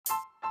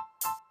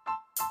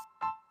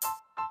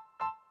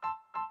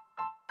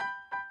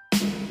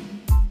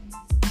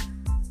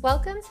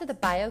Welcome to the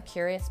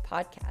BioCurious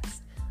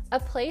podcast,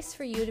 a place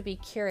for you to be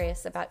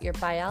curious about your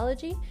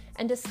biology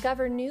and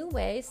discover new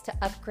ways to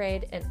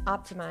upgrade and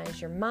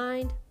optimize your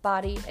mind,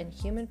 body, and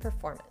human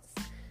performance.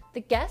 The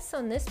guests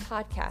on this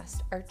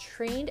podcast are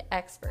trained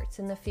experts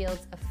in the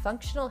fields of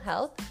functional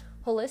health,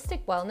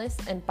 holistic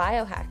wellness, and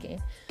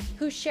biohacking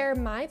who share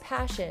my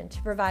passion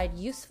to provide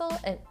useful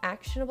and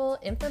actionable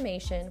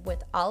information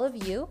with all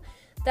of you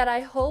that I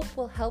hope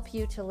will help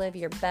you to live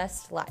your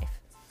best life.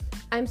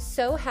 I'm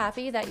so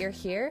happy that you're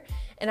here,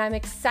 and I'm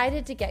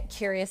excited to get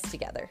curious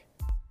together.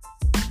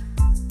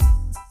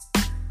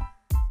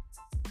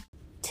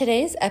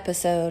 Today's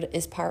episode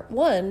is part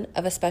one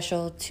of a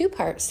special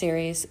two-part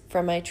series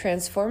from my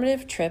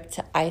transformative trip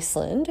to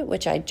Iceland,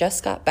 which I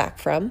just got back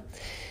from.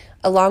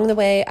 Along the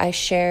way, I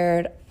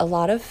shared a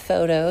lot of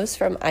photos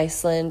from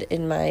Iceland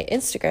in my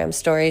Instagram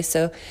story,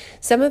 so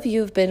some of you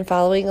have been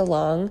following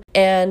along,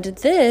 and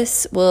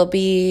this will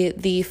be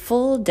the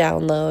full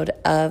download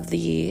of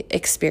the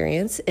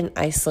experience in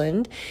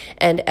Iceland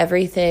and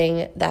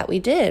everything that we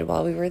did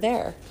while we were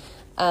there.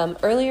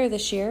 Earlier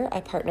this year, I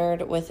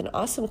partnered with an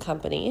awesome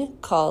company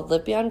called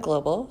Live Beyond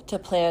Global to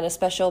plan a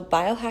special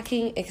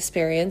biohacking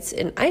experience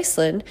in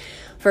Iceland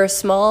for a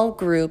small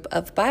group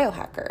of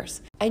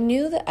biohackers. I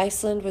knew that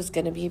Iceland was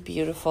going to be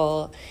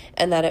beautiful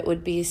and that it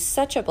would be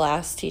such a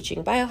blast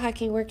teaching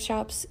biohacking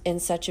workshops in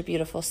such a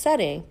beautiful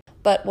setting.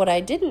 But what I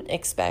didn't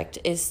expect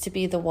is to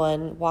be the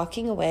one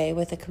walking away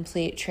with a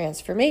complete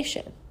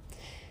transformation.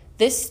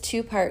 This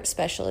two-part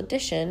special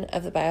edition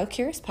of the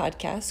BioCurious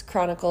podcast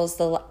chronicles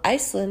the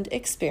Iceland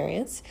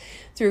experience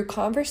through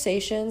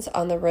conversations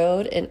on the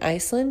road in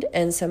Iceland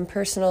and some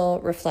personal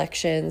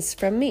reflections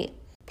from me.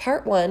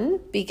 Part one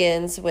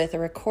begins with a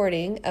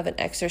recording of an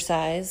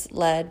exercise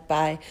led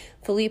by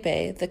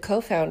Felipe, the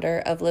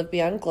co-founder of Live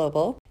Beyond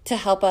Global, to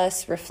help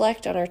us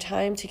reflect on our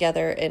time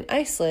together in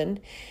Iceland,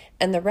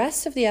 and the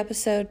rest of the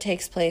episode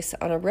takes place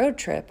on a road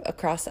trip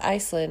across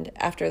Iceland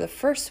after the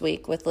first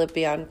week with Live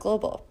Beyond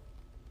Global.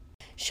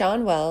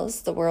 Shawn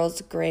Wells, the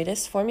world's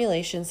greatest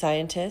formulation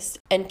scientist,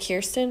 and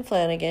Kirsten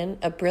Flanagan,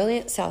 a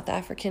brilliant South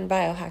African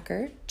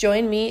biohacker,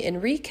 join me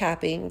in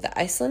recapping the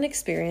Iceland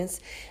experience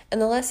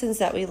and the lessons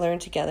that we learned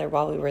together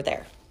while we were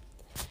there.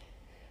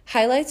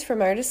 Highlights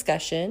from our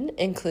discussion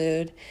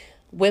include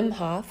Wim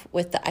Hof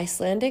with the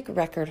Icelandic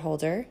record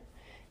holder,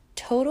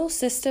 Total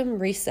System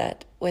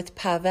Reset with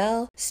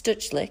Pavel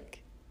Stuchlik,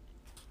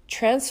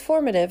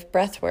 transformative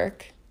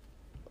breathwork,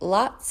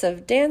 lots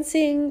of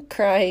dancing,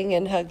 crying,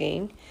 and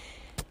hugging,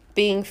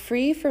 being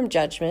free from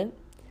judgment,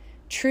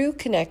 true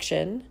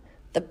connection,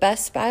 the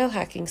best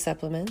biohacking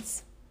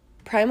supplements,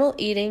 primal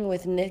eating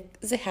with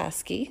Nick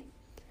Zahasky,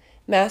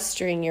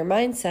 mastering your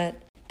mindset,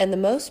 and the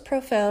most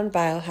profound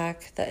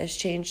biohack that has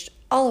changed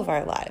all of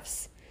our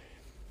lives.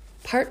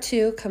 Part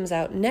two comes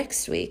out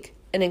next week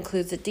and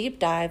includes a deep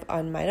dive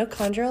on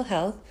mitochondrial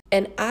health,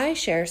 and I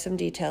share some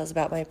details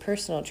about my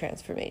personal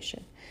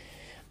transformation.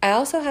 I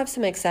also have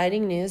some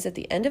exciting news at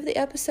the end of the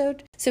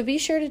episode, so be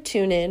sure to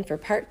tune in for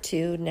part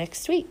two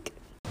next week.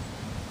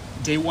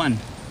 Day one,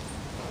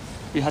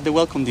 we had the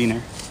welcome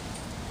dinner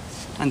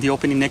and the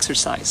opening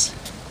exercise.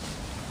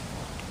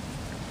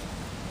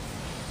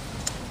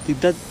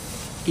 Did that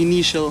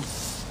initial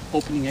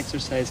opening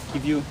exercise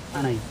give you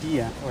an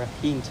idea or a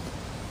hint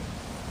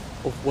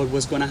of what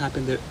was going to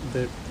happen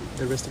the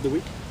rest of the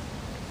week?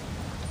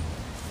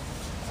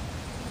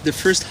 The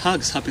first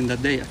hugs happened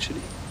that day,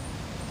 actually.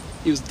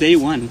 It was day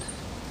one,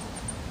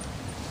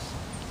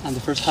 and the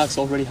first hugs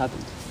already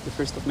happened, the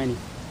first of many.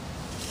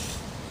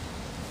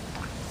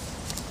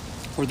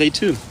 For day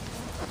two,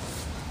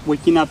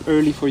 waking up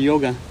early for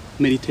yoga,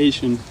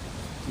 meditation,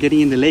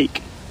 getting in the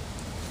lake,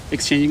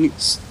 exchanging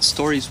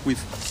stories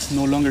with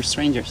no longer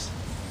strangers.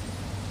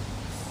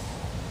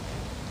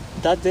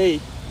 That day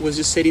was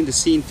just setting the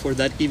scene for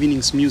that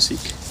evening's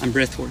music and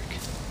breathwork.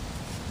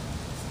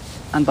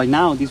 And by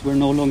now, these were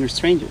no longer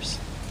strangers,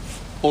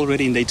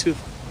 already in day two.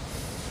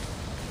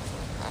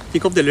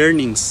 Think of the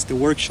learnings, the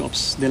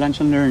workshops, the lunch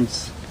and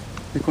learns,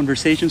 the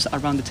conversations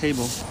around the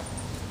table.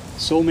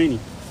 So many.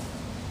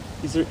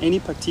 Is there any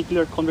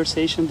particular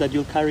conversation that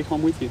you'll carry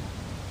home with you?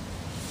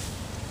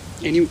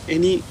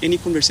 Any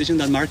conversation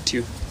that marked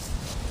you?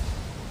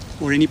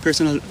 Or any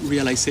personal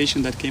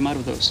realization that came out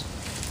of those?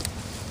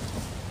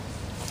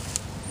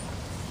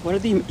 What are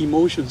the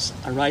emotions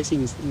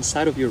arising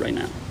inside of you right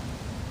now?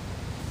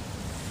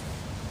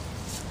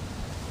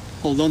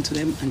 Hold on to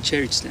them and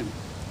cherish them.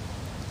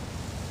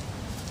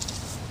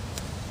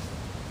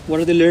 What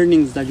are the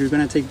learnings that you're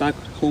going to take back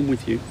home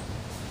with you?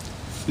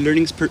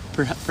 Learnings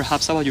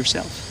perhaps about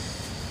yourself.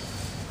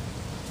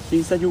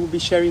 Things that you will be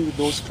sharing with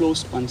those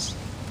close ones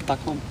back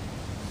home.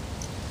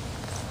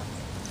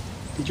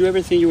 Did you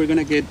ever think you were going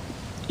to get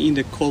in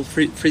the cold,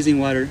 freezing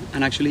water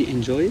and actually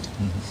enjoy it?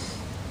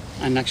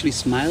 Mm-hmm. And actually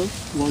smile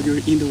while you're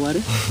in the water?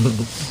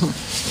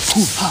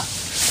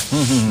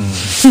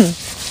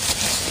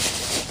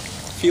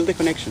 Feel the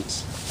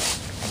connections.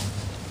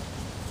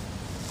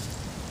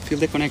 Feel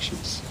the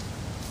connections.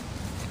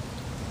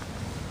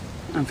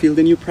 and feel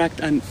the new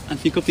and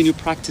think of the new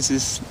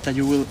practices that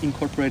you will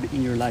incorporate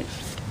in your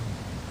life.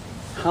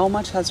 How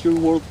much has your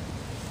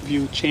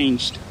worldview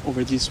changed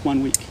over this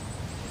 1 week?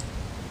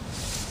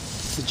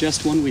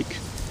 Just 1 week.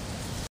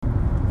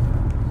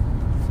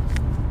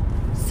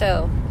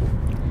 So,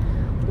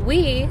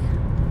 we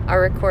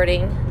are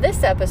recording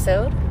this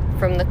episode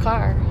from the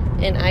car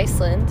in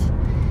Iceland.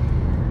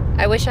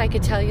 I wish I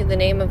could tell you the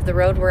name of the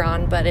road we're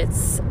on, but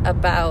it's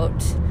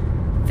about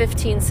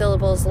 15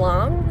 syllables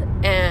long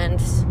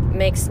and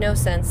makes no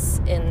sense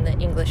in the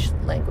English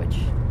language.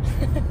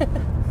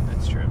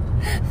 That's true.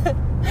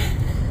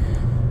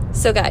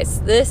 So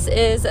guys, this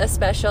is a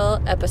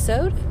special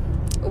episode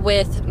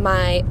with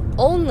my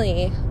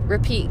only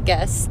repeat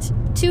guest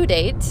to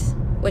date,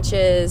 which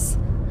is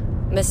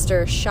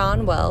Mr.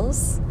 Shawn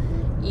Wells.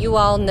 You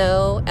all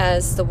know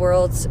as the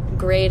world's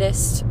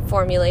greatest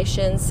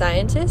formulation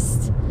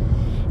scientist,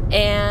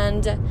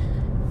 and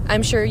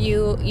I'm sure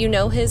you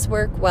know his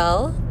work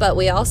well, but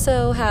we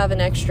also have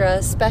an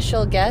extra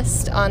special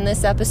guest on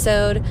this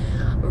episode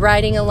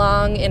riding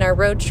along in our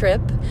road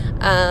trip,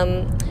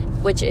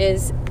 which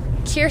is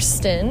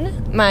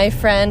Kirsten, my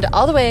friend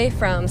all the way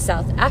from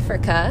South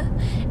Africa.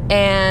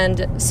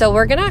 And so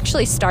we're going to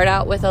actually start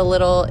out with a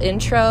little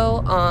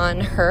intro on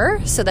her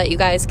so that you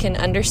guys can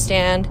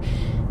understand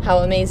how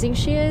amazing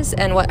she is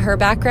and what her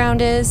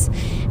background is.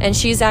 And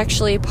she's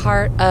actually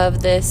part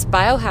of this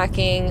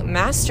biohacking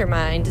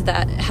mastermind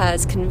that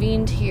has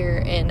convened here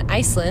in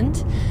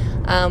Iceland.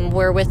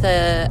 We're with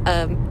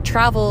a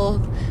travel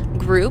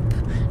group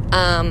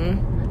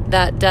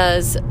that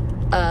does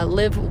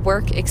live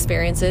work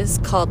experiences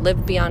called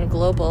Live Beyond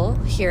Global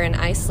here in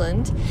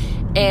Iceland.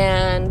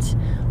 And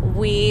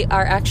we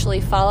are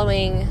actually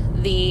following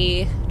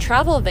the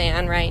travel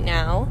van right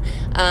now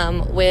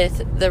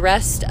with the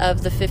rest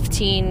of the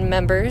 15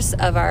 members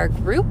of our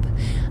group.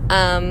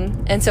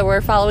 And so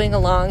we're following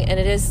along, and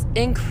it is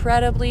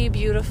incredibly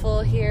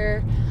beautiful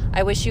here.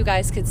 I wish you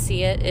guys could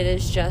see it. It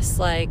is just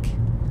like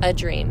a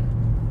dream.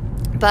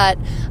 But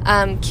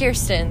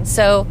Kirsten,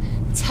 so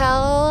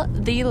tell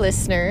the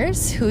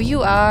listeners who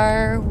you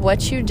are,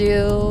 what you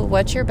do,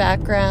 what's your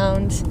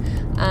background,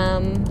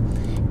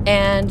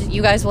 and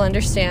you guys will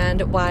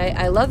understand why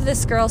I love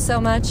this girl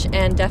so much,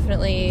 and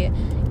definitely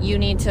you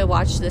need to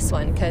watch this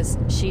one because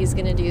she's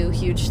going to do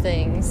huge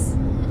things.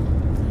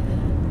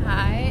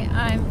 Hi,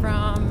 I'm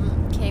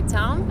from Cape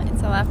Town in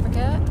South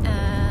Africa,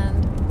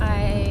 and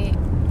I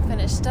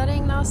finished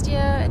studying last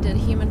year. I did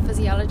human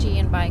physiology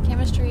and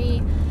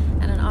biochemistry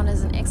and an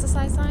honors in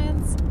exercise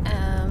science.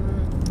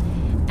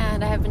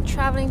 And I have been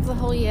traveling for the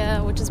whole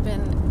year, which has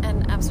been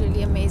an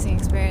absolutely amazing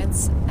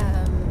experience,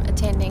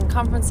 attending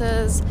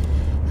conferences,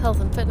 health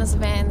and fitness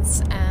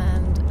events,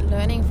 and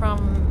learning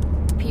from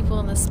people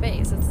in this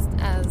space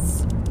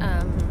as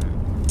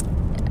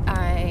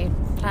I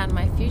plan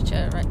my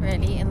future,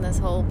 really, in this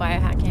whole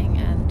biohacking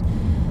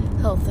and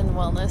health and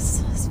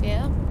wellness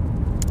sphere.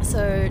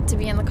 So to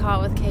be in the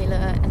car with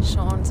Kayla and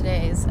Shawn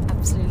today is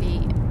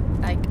absolutely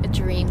like a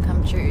dream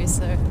come true.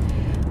 So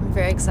I'm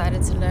very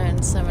excited to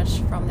learn so much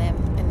from them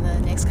in the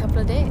next couple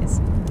of days.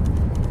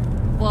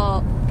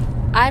 Well,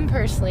 I'm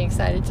personally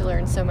excited to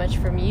learn so much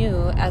from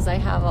you, as I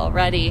have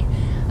already.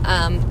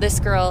 This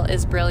girl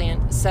is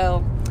brilliant.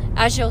 So,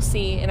 as you'll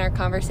see in our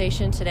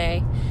conversation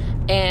today,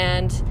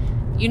 and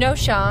you know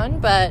Shawn,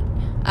 but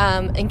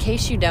in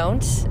case you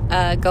don't,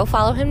 go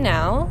follow him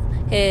now.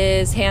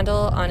 His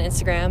handle on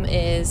Instagram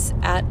is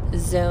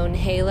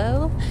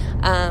 @ZoneHalo.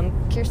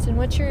 Kirsten,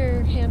 what's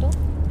your handle?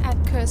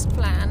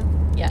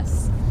 @CursedPlan.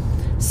 Yes.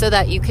 So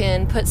that you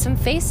can put some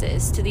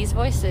faces to these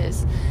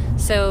voices.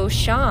 So,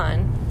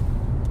 Shawn,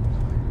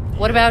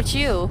 what about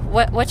you?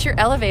 What's your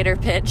elevator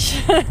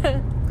pitch?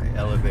 My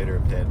elevator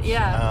pitch?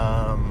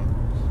 Yeah.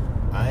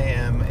 I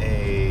am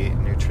a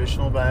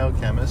nutritional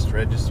biochemist,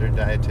 registered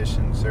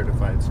dietitian,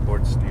 certified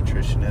sports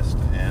nutritionist,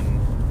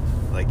 and,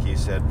 like you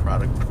said,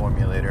 product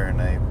formulator,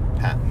 and I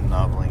patent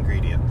novel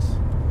ingredients.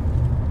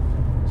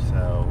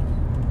 So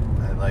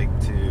I like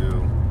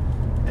to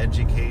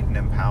educate and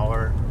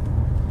empower.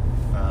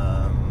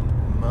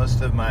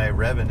 Most of my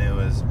revenue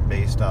is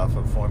based off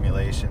of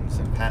formulations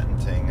and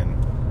patenting, and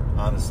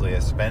honestly, I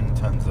spend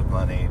tons of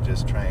money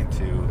just trying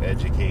to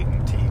educate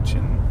and teach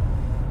and,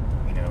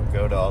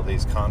 go to all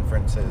these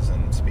conferences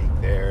and speak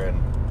there, and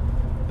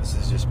this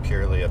is just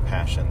purely a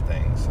passion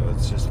thing. So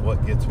it's just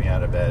what gets me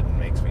out of bed and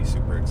makes me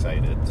super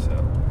excited.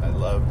 So I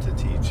love to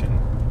teach, and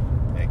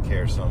I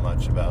care so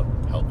much about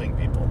helping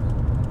people.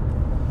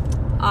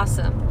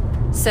 Awesome.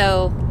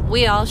 So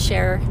we all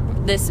share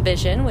this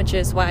vision, which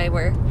is why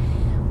we're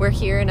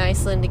here in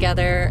Iceland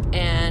together,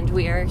 and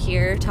we are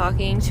here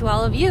talking to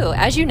all of you.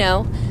 As you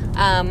know,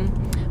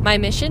 my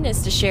mission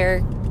is to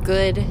share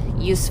good,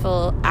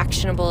 useful,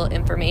 actionable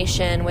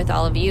information with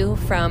all of you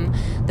from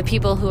the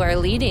people who are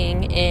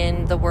leading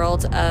in the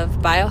world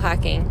of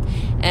biohacking.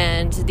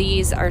 And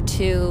these are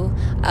two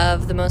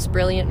of the most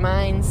brilliant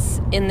minds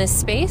in this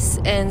space.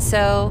 And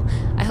so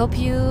I hope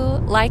you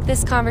like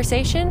this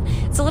conversation.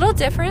 It's a little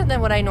different than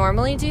what I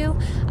normally do.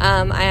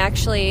 I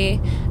actually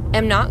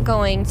am not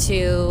going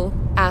to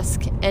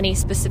ask any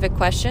specific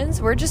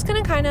questions. We're just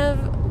going to kind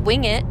of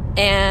wing it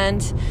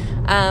and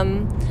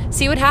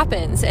see what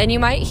happens. And you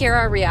might hear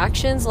our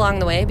reactions along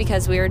the way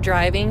because we were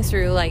driving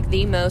through like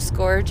the most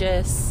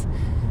gorgeous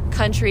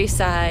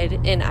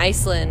countryside in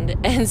Iceland.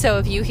 And so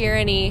if you hear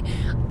any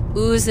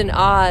oohs and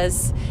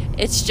ahs,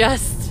 it's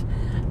just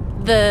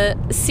the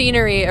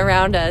scenery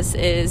around us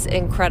is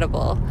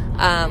incredible.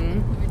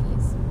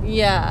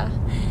 Yeah.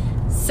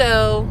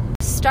 So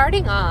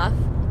starting off,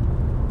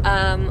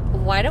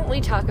 why don't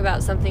we talk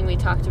about something we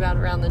talked about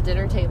around the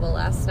dinner table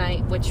last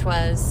night, which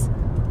was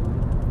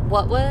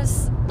what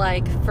was,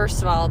 like,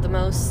 first of all, the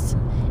most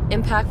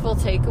impactful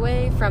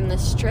takeaway from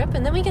this trip,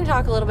 and then we can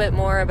talk a little bit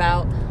more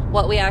about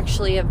what we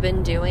actually have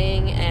been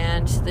doing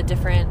and the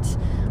different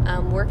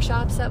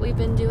workshops that we've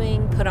been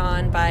doing, put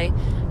on by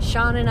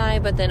Sean and I,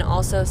 but then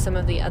also some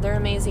of the other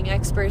amazing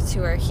experts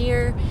who are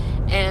here.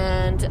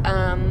 And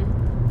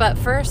but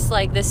first,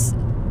 like, this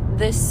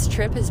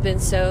trip has been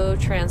so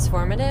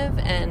transformative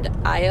and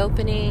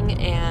eye-opening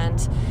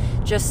and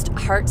just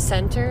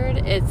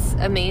heart-centered. It's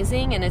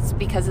amazing, and it's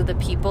because of the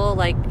people.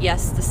 Like,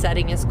 yes, the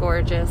setting is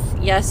gorgeous.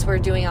 Yes, we're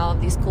doing all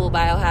of these cool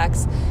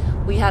biohacks.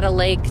 We had a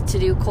lake to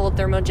do cold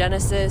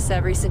thermogenesis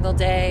every single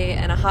day,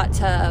 and a hot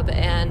tub,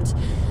 and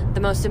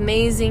the most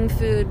amazing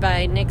food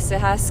by Nick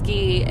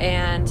Zahasky,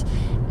 and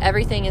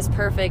everything is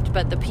perfect,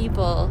 but the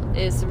people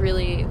is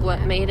really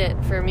what made it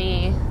for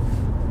me.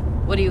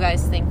 What do you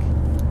guys think?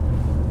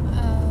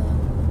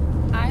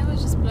 I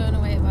was just blown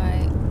away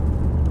by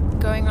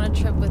going on a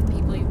trip with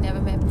people you've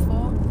never met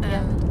before,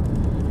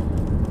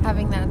 and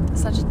having that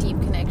such a deep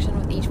connection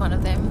with each one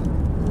of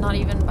them, not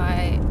even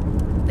by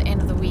the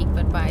end of the week,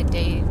 but by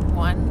day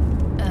one.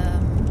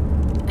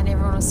 And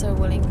everyone was so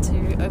willing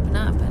to open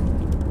up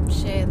and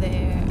share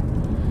their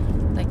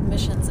like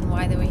missions and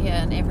why they were here,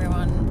 and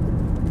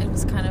everyone, it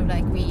was kind of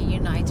like we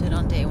united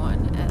on day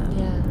one.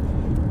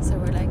 So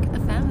we're like a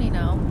family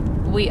now.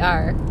 We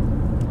are.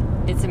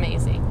 It's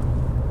amazing.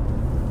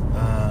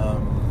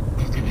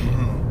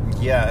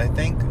 Yeah, I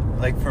think,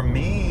 like, for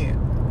me,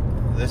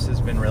 this has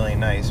been really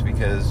nice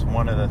because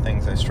one of the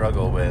things I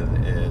struggle with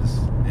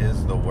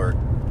is the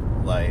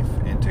work-life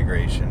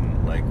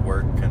integration. Like,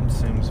 work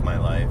consumes my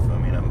life. I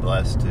mean, I'm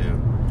blessed to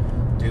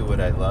do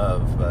what I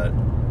love, but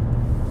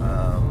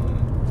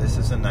this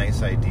is a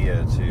nice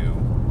idea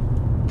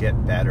to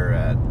get better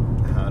at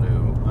how to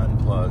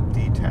unplug,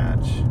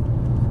 detach.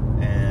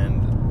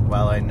 And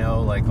while I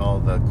know, like, all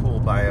the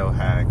cool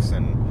biohacks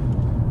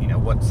and, you know,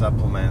 what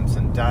supplements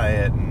and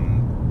diet and,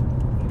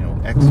 you know,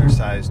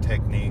 exercise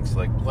techniques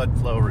like blood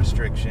flow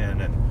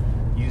restriction and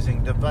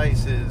using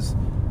devices,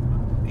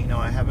 you know,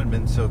 I haven't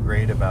been so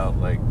great about,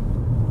 like,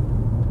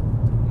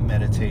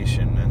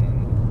 meditation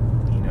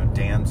and, you know,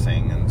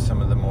 dancing and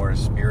some of the more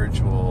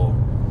spiritual,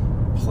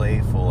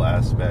 playful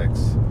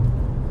aspects.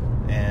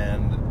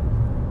 And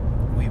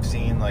we've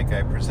seen, like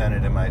I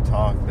presented in my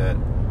talk, that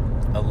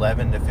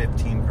 11 to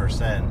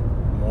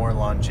 15% more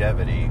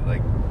longevity,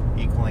 like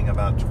equaling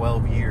about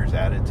 12 years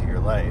added to your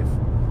life,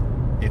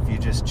 if you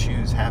just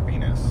choose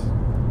happiness.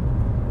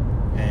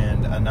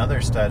 And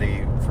another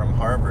study from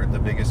Harvard, the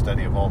biggest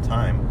study of all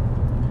time,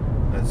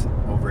 that's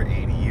over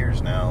 80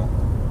 years now,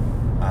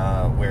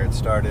 where it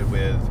started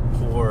with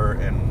poor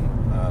and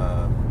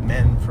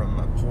men from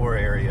a poor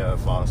area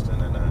of Boston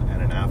and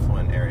an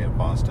affluent area of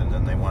Boston,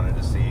 and they wanted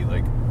to see,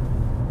 like,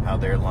 how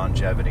their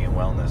longevity and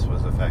wellness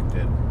was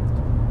affected.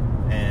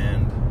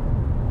 And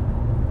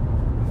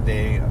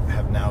they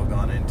have now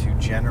gone into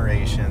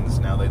generations.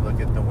 Now they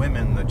look at the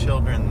women, the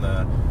children,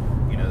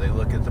 they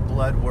look at the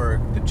blood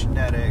work, the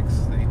genetics,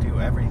 they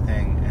do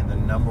everything, and the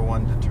number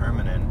one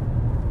determinant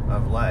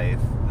of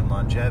life and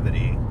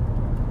longevity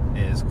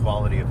is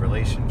quality of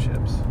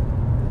relationships.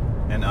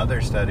 And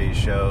other studies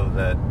show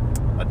that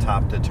a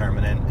top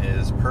determinant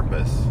is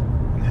purpose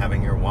and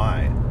having your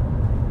why.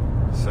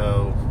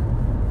 So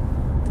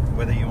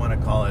whether you want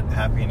to call it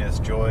happiness,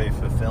 joy,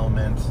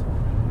 fulfillment,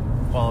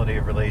 quality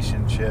of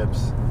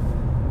relationships,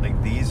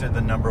 like, these are the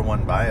number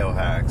one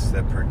biohacks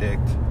that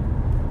predict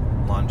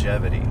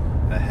longevity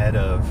ahead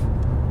of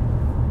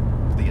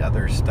the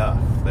other stuff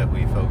that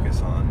we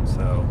focus on.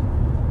 So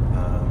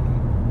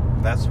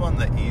that's one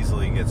that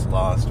easily gets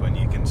lost when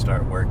you can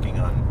start working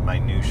on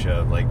minutia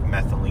of, like,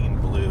 methylene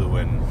blue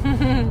and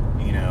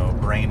you know,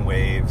 brain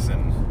waves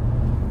and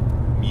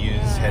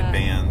Muse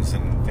headbands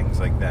and things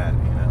like that,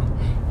 you know.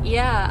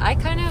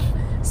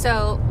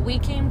 So we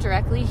came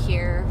directly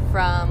here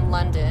from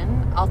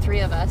London, all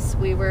three of us.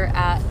 We were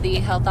at the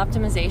Health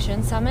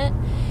Optimization Summit,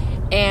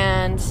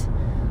 and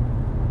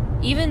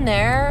even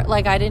there,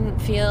 like, I didn't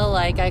feel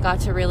like I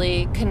got to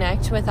really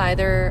connect with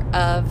either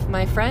of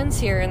my friends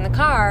here in the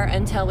car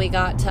until we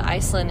got to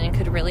Iceland and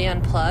could really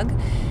unplug.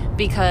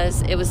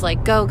 because it was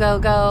like, go, go,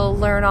 go,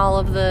 learn all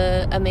of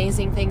the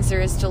amazing things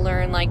there is to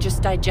learn, like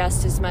just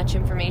digest as much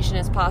information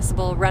as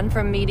possible, run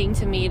from meeting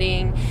to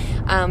meeting,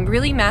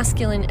 really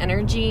masculine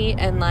energy,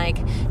 and like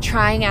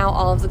trying out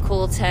all of the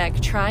cool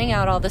tech, trying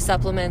out all the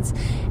supplements.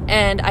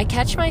 And I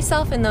catch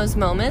myself in those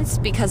moments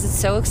because it's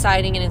so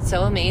exciting and it's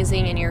so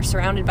amazing, and you're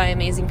surrounded by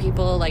amazing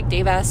people like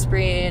Dave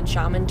Asprey and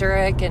Shaman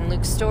Durek and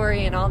Luke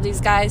Story and all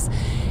these guys,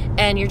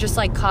 and you're just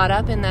like caught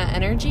up in that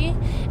energy.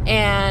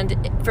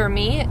 And for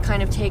me, it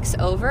kind of takes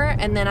over,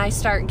 and then I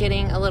start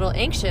getting a little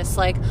anxious,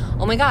 like,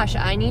 oh my gosh,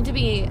 I need to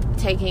be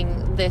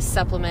taking this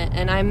supplement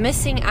and I'm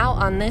missing out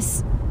on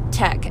this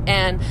tech,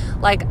 and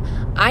like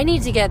I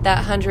need to get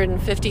that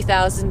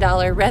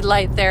 $150,000 red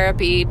light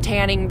therapy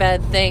tanning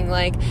bed thing.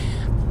 Like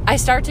I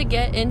start to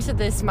get into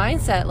this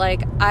mindset,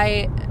 like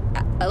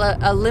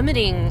a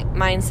limiting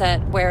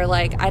mindset where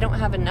like I don't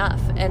have enough,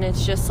 and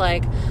it's just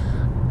like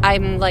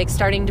I'm like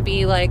starting to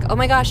be like, oh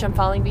my gosh, I'm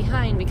falling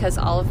behind because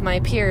all of my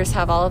peers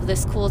have all of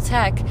this cool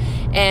tech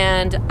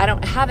and I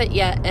don't have it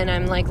yet, and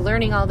I'm like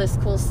learning all this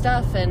cool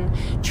stuff and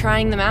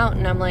trying them out,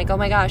 and I'm like, oh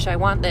my gosh, I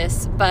want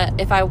this.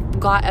 But if I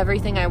got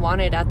everything I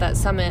wanted at that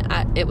summit,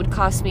 it would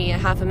cost me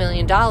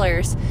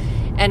 $500,000,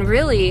 and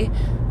really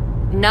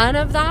none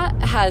of that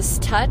has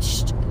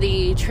touched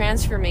the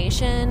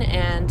transformation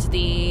and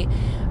the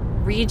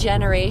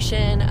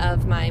regeneration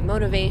of my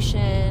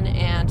motivation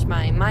and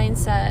my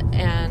mindset,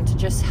 and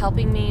just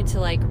helping me to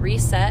like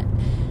reset,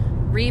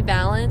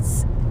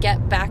 rebalance,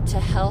 get back to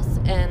health.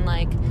 And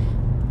like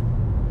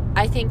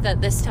I think that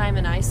this time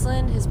in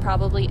Iceland has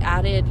probably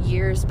added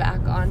years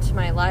back onto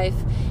my life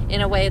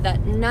in a way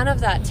that none of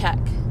that tech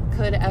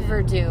could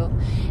ever do.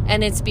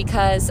 And it's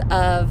because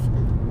of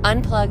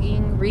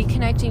unplugging,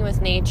 reconnecting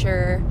with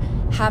nature,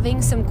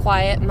 having some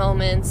quiet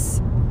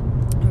moments,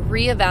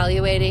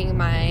 reevaluating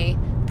my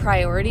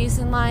priorities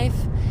in life,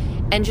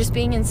 and just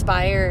being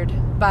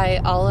inspired by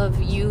all of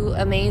you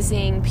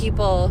amazing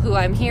people who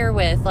I'm here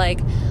with.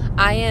 Like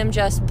I am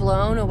just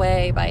blown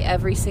away by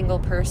every single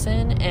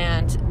person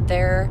and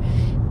their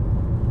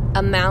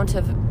amount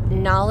of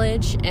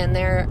knowledge and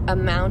their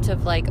amount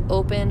of like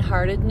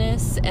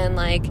open-heartedness. And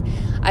like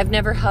I've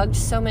never hugged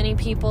so many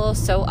people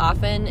so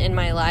often in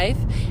my life,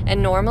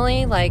 and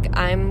normally like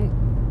I'm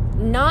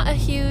not a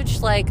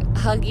huge like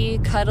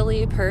huggy,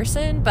 cuddly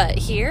person, but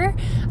here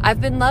I've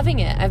been loving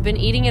it. I've been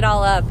eating it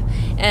all up,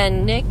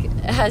 and Nick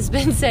has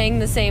been saying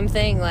the same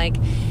thing. Like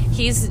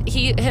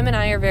him and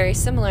I are very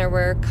similar.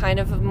 We're kind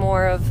of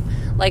more of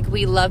like,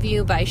 we love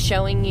you by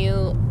showing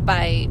you,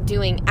 by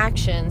doing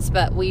actions,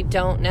 but we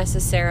don't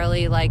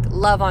necessarily like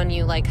love on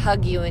you, like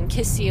hug you and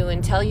kiss you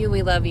and tell you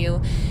we love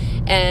you.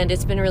 And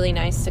it's been really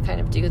nice to kind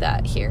of do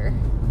that here.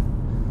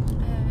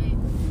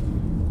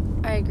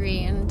 I agree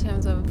in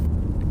terms of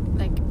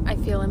like I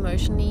feel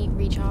emotionally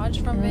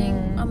recharged from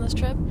being on this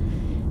trip.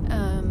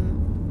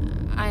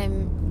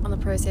 I'm on the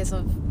process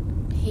of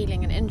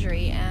healing an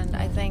injury, and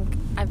I think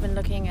I've been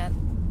looking at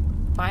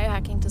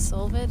biohacking to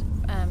solve it,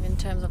 in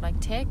terms of like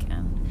tech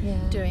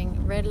and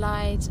doing red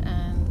light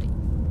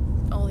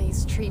and all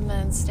these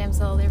treatments, stem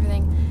cells,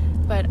 everything.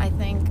 But I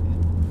think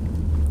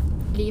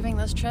leaving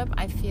this trip,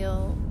 I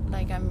feel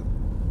like I've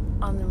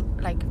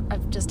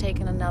just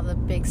taken another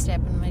big step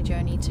in my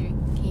journey to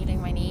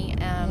healing my knee.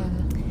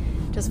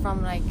 Just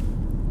from like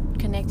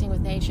connecting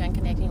with nature and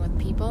connecting with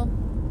people.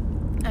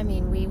 I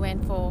mean, we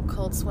went for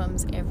cold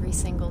swims every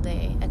single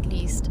day, at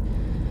least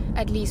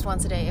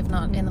once a day, if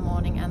not in the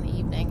morning and the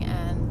evening,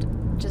 and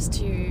just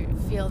to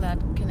feel that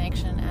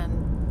connection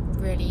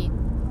and really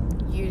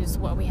use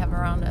what we have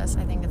around us.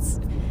 I think it's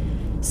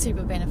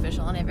super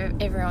beneficial, and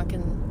everyone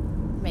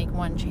can make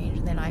one change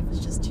in their life,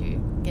 is just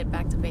to get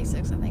back to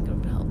basics. I think it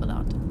would help a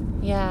lot.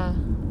 Yeah,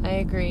 I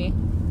agree.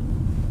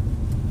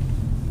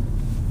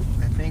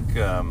 I think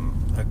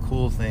a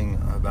cool thing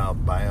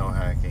about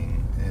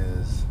biohacking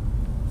is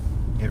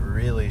it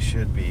really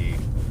should be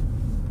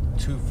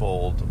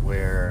twofold,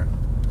 where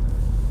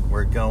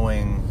we're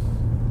trying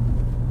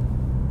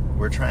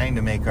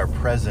to make our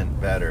present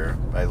better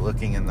by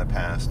looking in the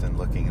past and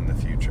looking in the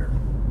future.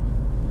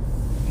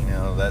 You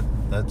know,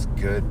 that's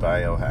good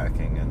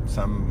biohacking. And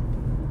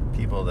some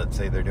people that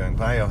say they're doing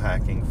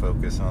biohacking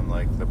focus on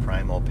like the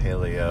primal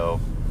paleo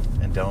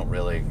and don't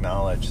really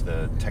acknowledge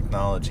the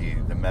technology,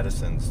 the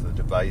medicines, the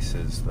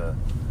devices, the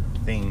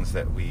things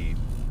that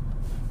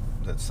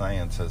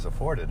science has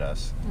afforded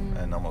us,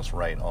 and almost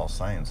write all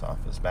science off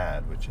as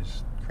bad, which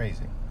is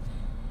crazy.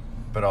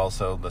 But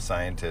also the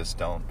scientists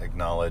don't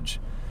acknowledge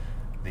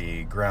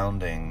the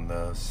grounding,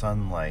 the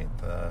sunlight,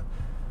 the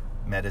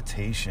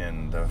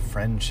meditation, the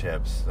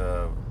friendships,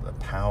 the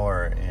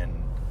power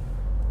in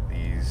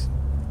these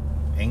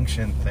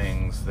ancient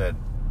things that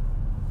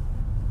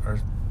are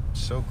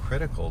so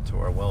critical to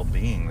our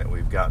well-being that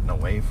we've gotten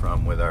away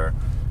from with our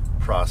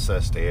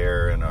processed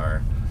air and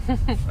our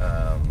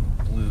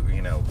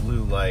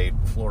blue light,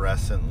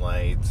 fluorescent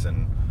lights,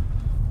 and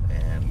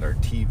our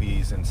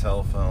TVs and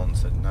cell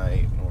phones at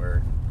night, and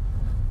we're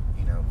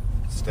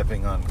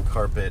stepping on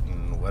carpet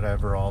and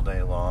whatever all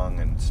day long,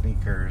 and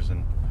sneakers,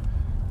 and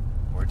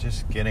we're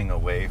just getting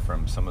away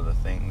from some of the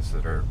things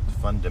that are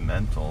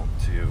fundamental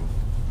to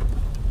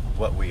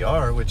what we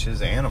are, which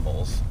is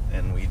animals,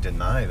 and we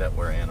deny that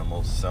we're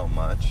animals so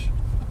much.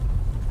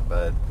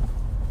 But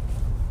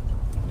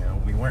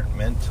we weren't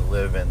meant to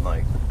live in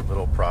like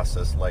little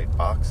processed light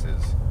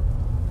boxes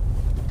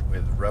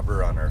with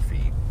rubber on our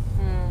feet.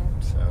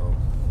 So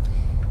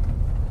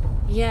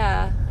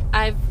yeah,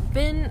 I've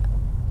been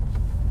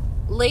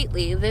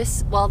lately,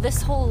 this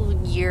whole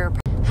year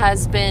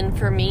has been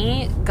for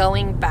me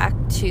going back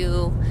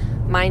to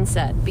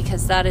mindset,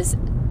 because that is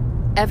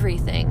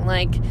everything.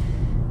 Like,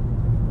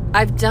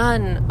 I've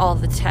done all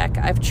the tech,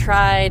 I've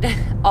tried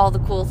all the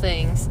cool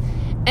things,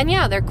 and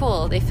yeah, they're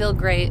cool, they feel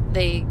great,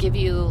 they give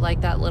you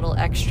like that little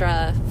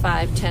extra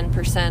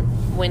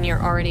 5-10% when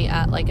you're already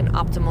at like an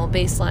optimal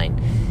baseline.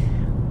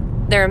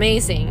 They're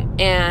amazing,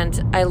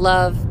 and I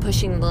love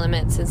pushing the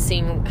limits and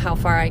seeing how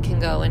far I can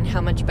go and how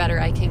much better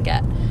I can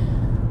get.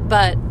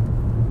 But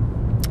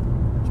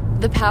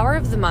the power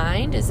of the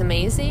mind is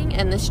amazing,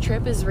 and this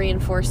trip is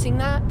reinforcing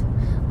that.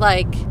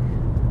 Like,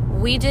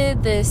 we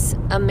did this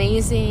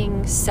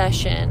amazing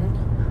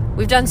session.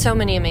 We've done so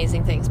many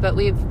amazing things, but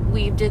we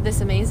did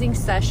this amazing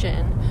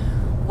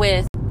session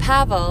with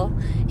Pavel.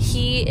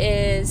 He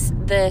is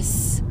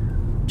this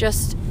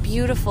just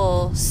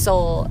beautiful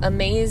soul,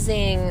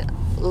 amazing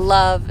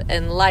love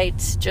and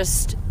light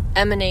just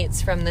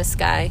emanates from this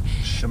guy.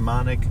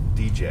 Shamanic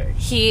DJ.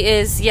 He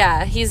is,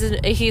 he's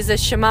a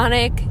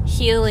shamanic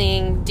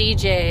healing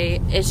DJ.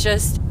 It's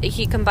just,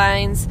 he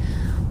combines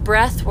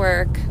breath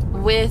work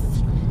with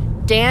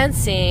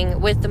dancing,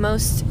 with the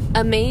most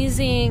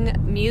amazing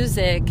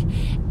music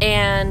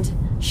and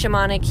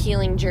shamanic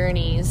healing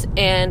journeys.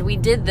 And we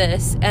did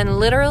this, and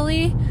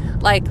literally,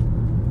 like,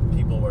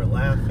 people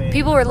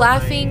were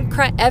laughing,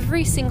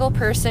 every single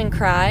person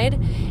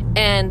cried.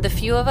 And the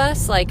few of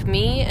us, like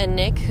me and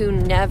Nick, who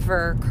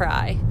never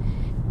cry,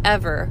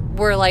 ever,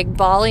 were like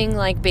bawling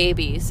like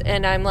babies.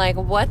 And I'm like,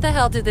 what the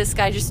hell did this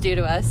guy just do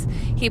to us?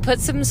 He put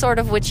some sort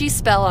of witchy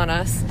spell on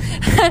us.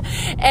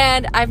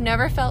 And I've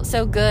never felt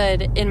so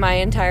good in my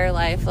entire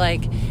life.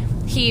 Like,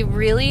 he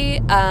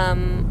really,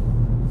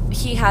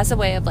 he has a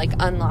way of like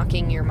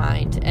unlocking your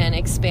mind and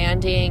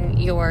expanding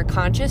your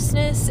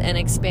consciousness and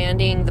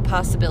expanding the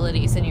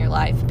possibilities in your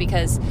life,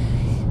 because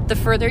the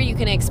further you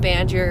can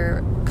expand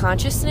your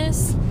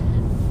consciousness,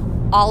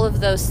 all of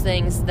those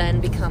things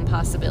then become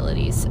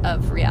possibilities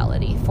of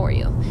reality for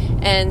you.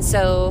 And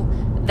so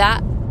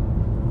that,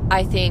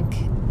 I think,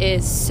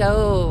 is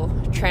so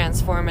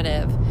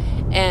transformative.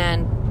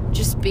 And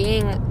just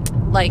being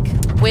like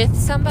with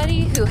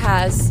somebody who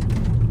has,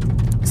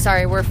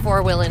 sorry, we're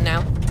four-wheeling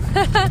now.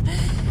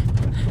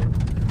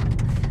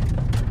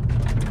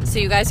 So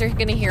you guys are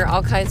going to hear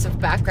all kinds of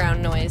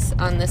background noise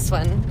on this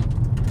one,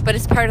 but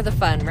it's part of the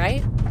fun,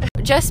 right?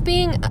 Just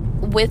being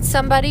with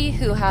somebody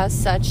who has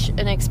such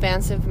an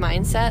expansive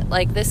mindset,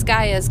 like this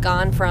guy has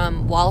gone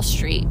from Wall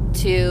Street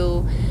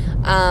to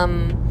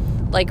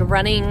like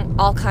running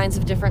all kinds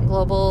of different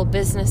global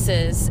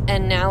businesses,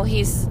 and now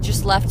he's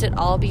just left it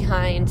all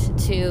behind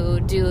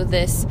to do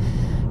this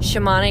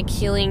shamanic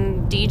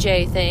healing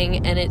DJ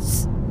thing, and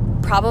it's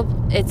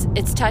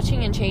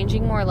touching and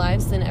changing more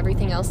lives than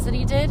everything else that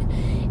he did,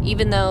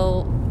 even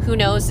though who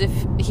knows if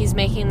he's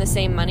making the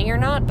same money or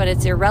not, but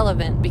it's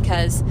irrelevant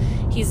because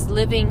he's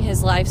living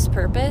his life's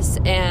purpose.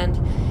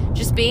 And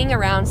just being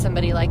around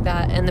somebody like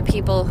that and the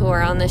people who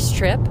are on this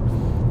trip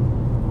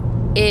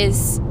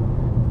it's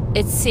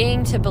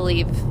seeing to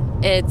believe.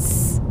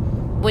 It's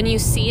when you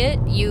see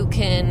it, you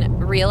can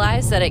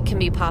realize that it can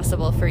be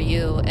possible for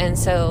you. And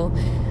so,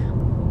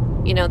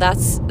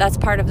 that's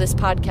part of this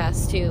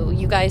podcast too.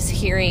 You guys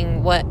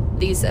hearing what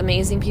these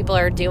amazing people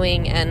are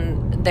doing,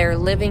 and they're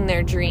living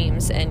their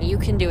dreams, and you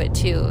can do it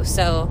too.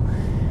 So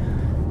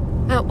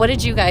what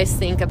did you guys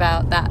think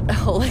about that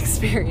whole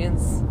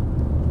experience?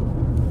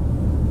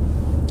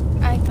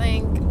 I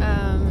think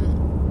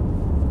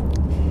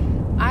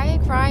I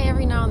cry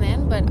every now and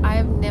then, but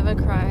I've never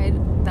cried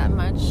that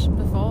much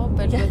before,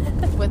 but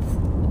with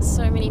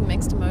so many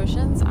mixed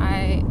emotions.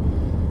 I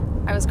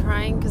was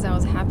crying because I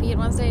was happy at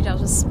one stage. I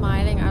was just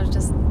smiling. I was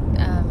just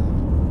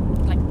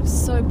like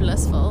so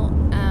blissful.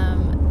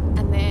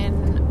 And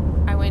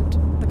then I went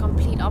the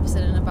complete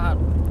opposite in about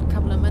a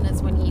couple of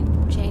minutes when he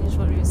changed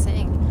what he was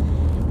saying.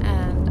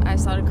 And I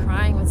started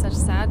crying with such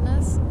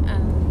sadness.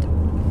 And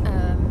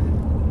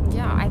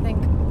I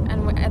think,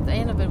 and at the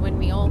end of it, when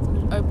we all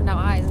opened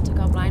our eyes and took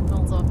our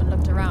blindfolds off and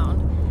looked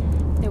around,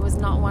 there was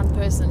not one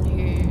person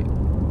who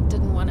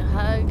didn't want to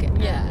hug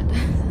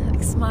and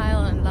like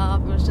smile and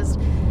laugh. It was just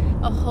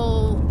a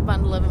whole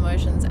bundle of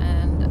emotions,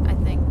 and I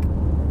think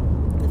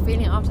the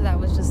feeling after that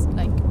was just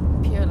like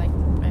pure, like,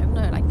 I don't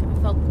know, like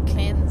I felt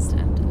cleansed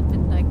and a bit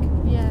like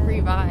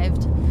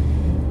revived. It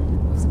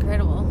was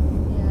incredible.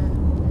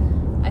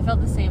 Yeah, I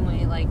felt the same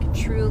way, like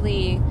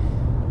truly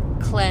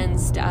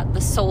cleansed at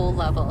the soul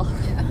level.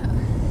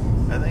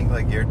 I think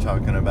like you're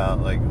talking about,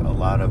 like a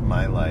lot of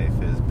my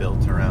life is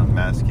built around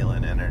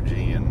masculine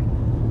energy and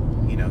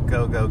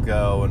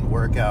go and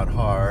work out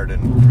hard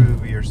and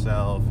prove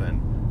yourself,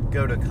 and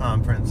go to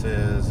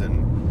conferences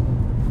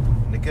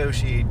and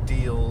negotiate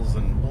deals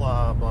and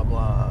blah, blah,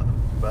 blah.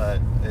 But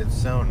it's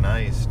so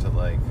nice to,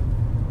 like,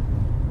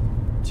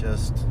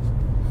 just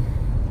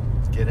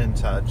get in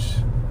touch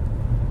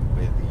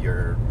with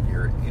your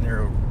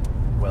inner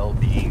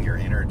well-being, your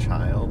inner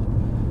child,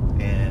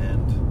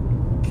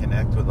 and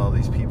connect with all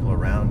these people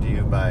around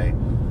you by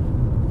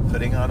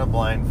putting on a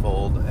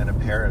blindfold and a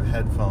pair of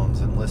headphones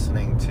and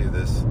listening to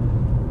this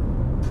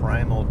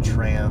primal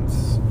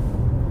trance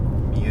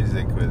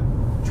music with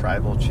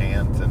tribal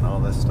chant and all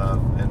this stuff,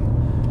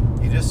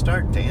 and you just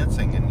start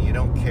dancing, and you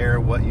don't care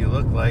what you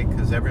look like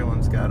because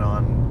everyone's got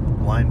on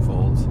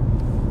blindfolds,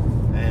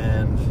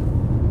 and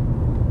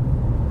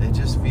it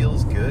just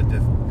feels good to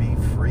be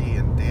free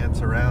and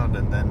dance around.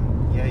 And then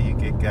you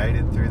get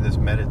guided through this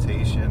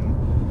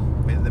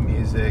meditation with the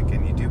music,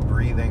 and you do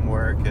breathing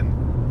work, and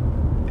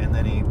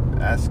then he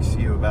asks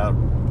you about,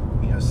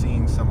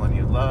 seeing someone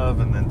you love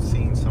and then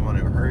seeing someone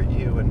who hurt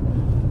you,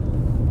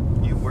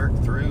 and you work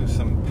through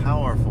some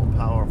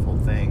powerful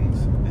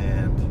things.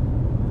 And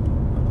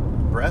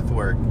breath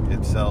work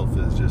itself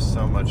is just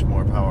so much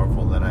more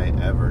powerful than I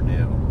ever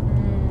knew.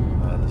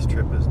 This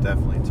trip has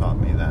definitely taught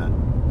me that.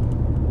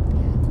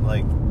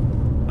 Like,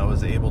 I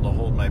was able to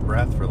hold my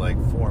breath for like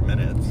 4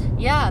 minutes.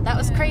 Yeah, that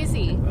was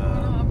crazy.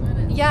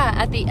 Yeah,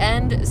 at the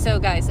end, so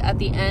guys, at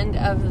the end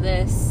of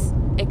this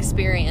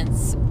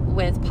experience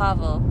with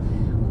Pavel,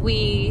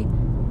 we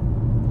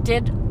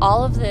did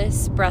all of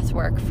this breath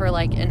work for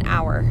like an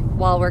hour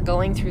while we're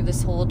going through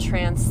this whole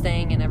trance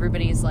thing, and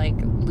everybody's like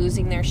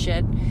losing their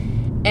shit.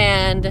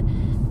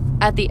 And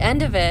at the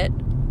end of it,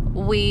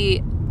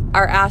 we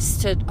are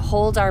asked to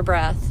hold our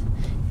breath,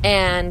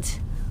 and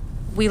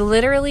we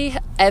literally,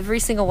 every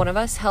single one of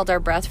us held our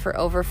breath for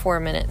over 4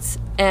 minutes.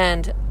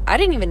 And I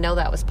didn't even know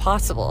that was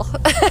possible.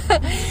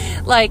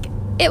 Like,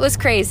 it was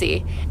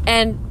crazy.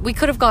 And we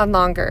could have gone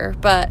longer,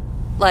 but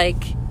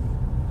like,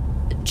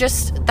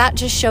 that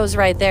just shows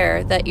right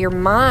there that your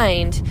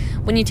mind,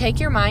 when you take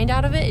your mind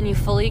out of it and you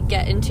fully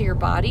get into your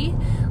body,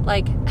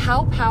 like,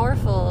 how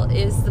powerful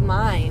is the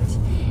mind,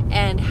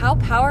 and how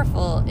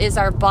powerful is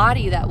our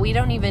body that we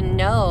don't even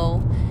know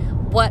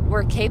what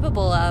we're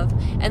capable of.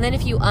 And then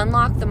if you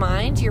unlock the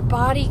mind, your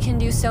body can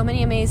do so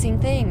many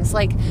amazing things,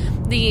 like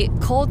the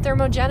cold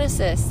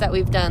thermogenesis that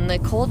we've done, the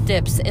cold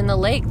dips in the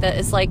lake that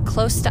is like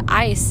close to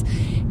ice,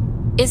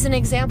 is an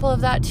example of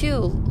that too.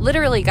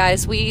 Literally,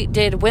 guys, we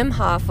did Wim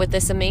Hof with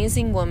this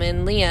amazing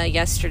woman, Leah,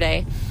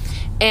 yesterday,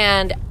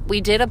 and we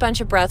did a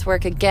bunch of breath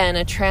work, again,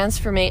 a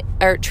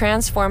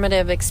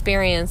transformative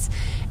experience.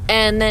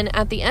 And then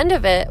at the end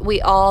of it,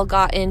 we all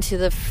got into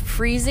the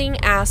freezing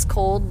ass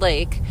cold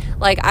lake.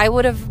 Like, I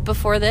would have,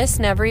 before this,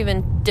 never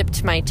even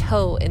dipped my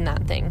toe in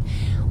that thing.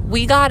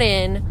 We got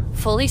in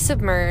fully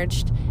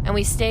submerged, and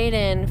we stayed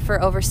in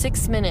for over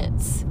 6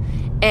 minutes.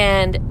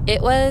 And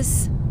it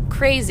was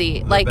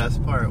crazy. The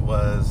best part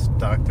was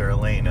Dr.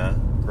 Elena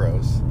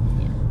Gross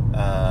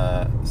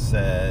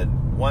said,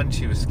 1,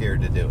 she was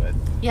scared to do it.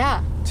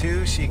 Yeah.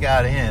 2, she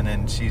got in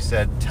and she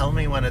said, tell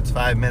me when it's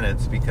 5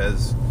 minutes,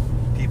 because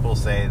people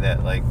say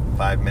that like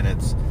 5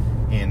 minutes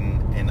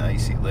in an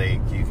icy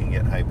lake, you can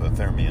get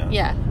hypothermia.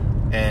 Yeah.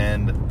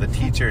 And the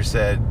teacher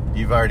said,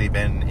 you've already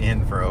been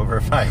in for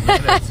over 5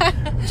 minutes.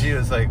 She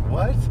was like,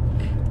 what?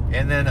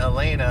 And then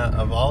Elena,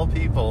 of all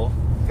people,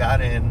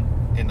 got in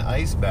an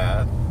ice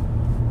bath,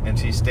 and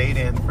she stayed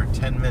in for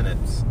 10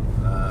 minutes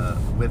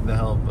with the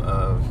help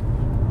of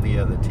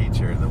Leah, the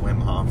teacher, the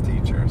Wim Hof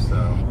teacher.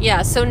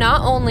 So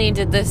not only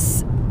did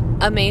this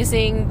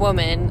amazing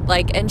woman,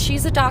 like, and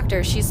she's a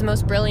doctor, she's the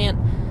most brilliant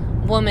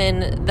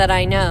woman that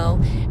I know,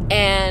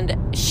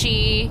 and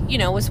she,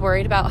 was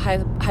worried about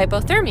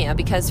hypothermia,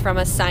 because from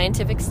a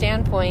scientific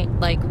standpoint,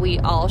 like, we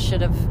all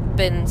should have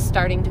been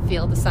starting to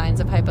feel the signs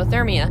of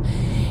hypothermia.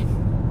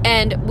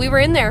 And we were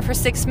in there for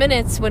 6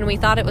 minutes when we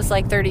thought it was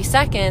like 30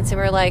 seconds. And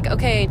we were like,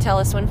 okay, tell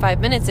us when 5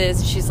 minutes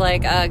is. She's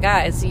like,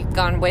 guys, you've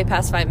gone way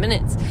past 5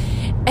 minutes.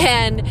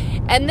 And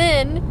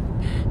then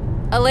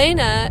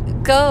Elena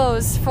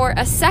goes for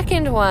a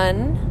second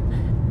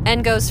one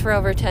and goes for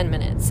over 10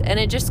 minutes. And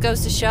it just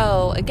goes to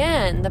show,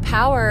 again, the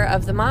power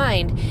of the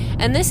mind.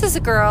 And this is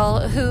a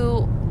girl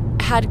who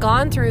had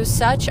gone through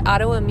such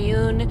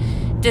autoimmune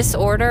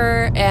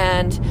disorder,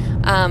 and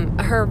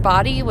her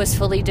body was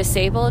fully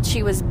disabled.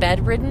 She was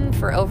bedridden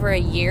for over a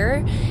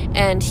year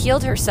and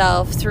healed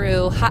herself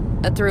through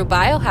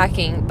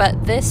biohacking.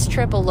 But this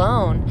trip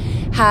alone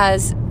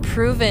has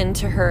proven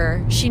to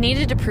her, she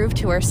needed to prove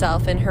to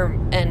herself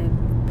and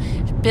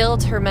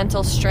build her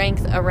mental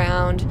strength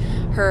around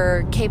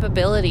her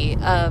capability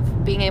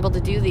of being able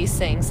to do these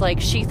things. Like,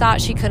 she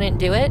thought she couldn't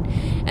do it,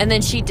 and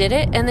then she did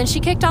it, and then she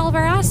kicked all of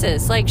our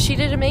asses. Like, she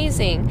did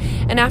amazing.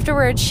 And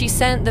afterwards, she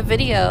sent the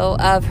video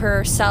of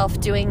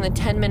herself doing the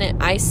 10-minute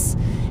ice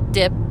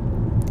dip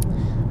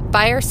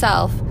by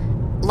herself,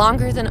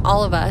 longer than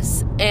all of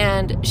us,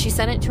 and she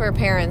sent it to her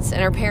parents,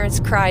 and her parents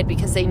cried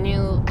because they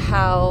knew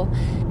how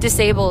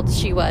disabled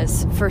she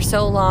was for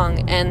so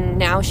long, and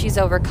now she's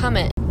overcome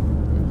it.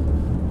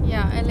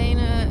 Yeah,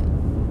 Elena,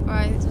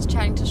 I was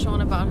chatting to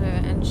Sean about her,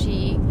 and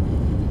she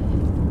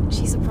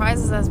she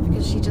surprises us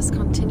because she just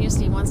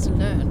continuously wants to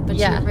learn, but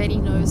she already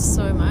knows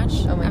so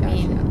much. Oh my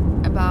gosh,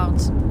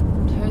 about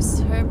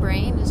her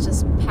brain is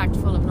just packed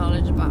full of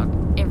knowledge about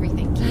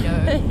everything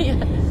keto.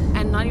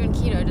 And not even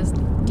keto, just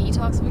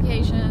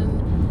detoxification,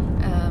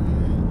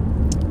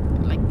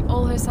 like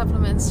all her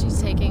supplements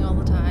she's taking all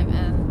the time,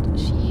 and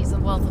she's a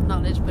wealth of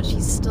knowledge, but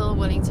she's still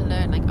willing to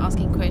learn, like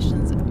asking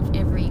questions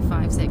every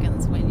 5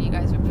 seconds when you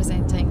guys were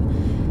presenting.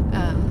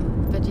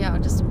 But yeah,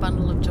 just a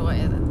bundle of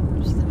joy.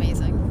 She's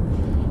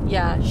amazing.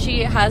 Yeah,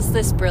 she has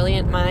this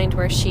brilliant mind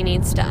where she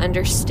needs to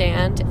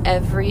understand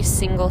every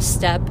single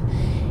step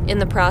in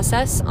the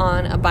process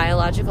on a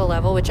biological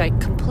level, which I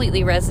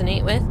completely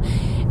resonate with.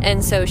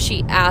 And so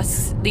she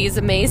asks these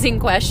amazing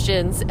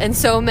questions, and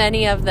so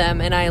many of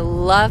them, and I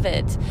love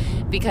it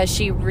because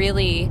she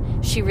really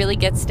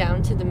gets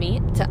down to the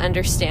meat to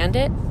understand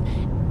it.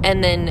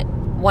 And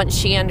then once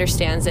she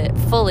understands it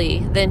fully,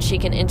 then she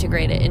can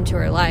integrate it into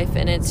her life.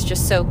 And it's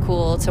just so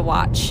cool to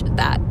watch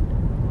that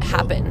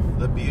happen.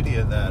 Well, the beauty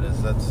of that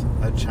is that's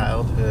a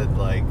childhood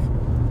like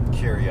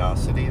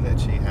curiosity that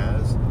she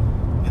has,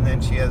 and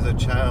then she has a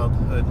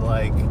childhood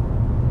like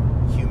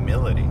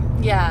humility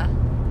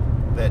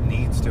that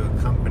needs to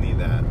accompany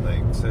that,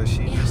 like, so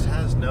she just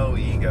has no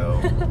ego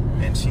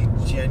and she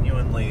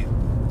genuinely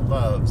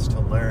loves to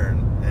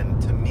learn.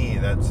 And to me,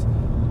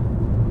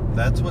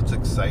 that's what's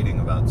exciting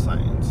about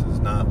science, is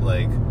not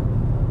like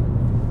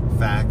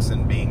facts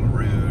and being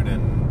rude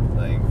and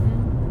like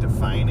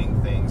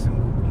defining things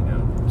and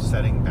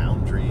setting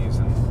boundaries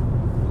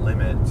and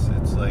limits.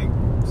 It's like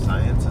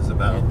science is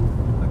about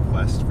the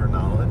quest for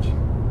knowledge,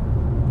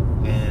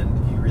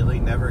 and you really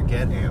never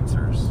get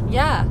answers.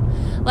 Yeah,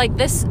 like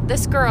this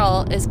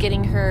girl is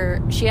getting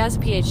she has a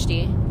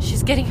PhD.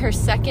 She's getting her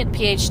second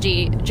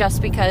PhD just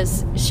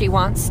because she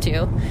wants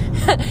to.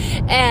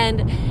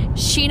 And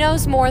she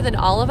knows more than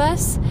all of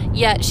us,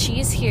 yet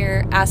she's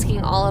here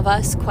asking all of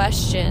us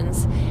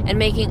questions and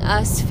making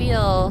us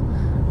feel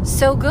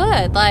so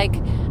good. Like,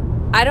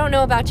 I don't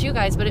know about you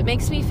guys, but it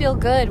makes me feel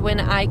good when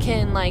I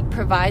can like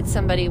provide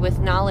somebody with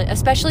knowledge,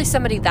 especially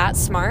somebody that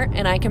smart,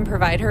 and I can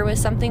provide her with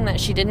something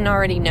that she didn't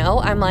already know.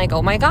 I'm like,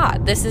 oh my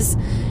God, this is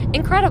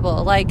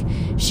incredible. Like,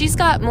 she's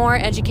got more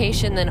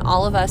education than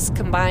all of us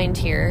combined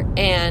here,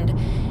 and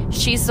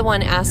she's the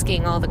one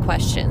asking all the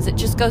questions. It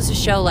just goes to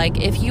show, like,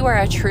 if you are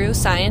a true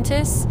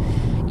scientist,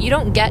 you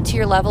don't get to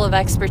your level of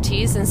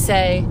expertise and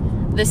say,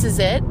 this is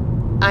it,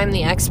 I'm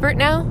the expert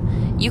now.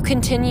 You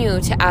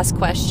continue to ask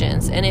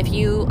questions. And if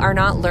you are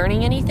not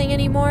learning anything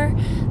anymore,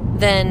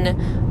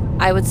 then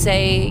I would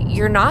say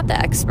you're not the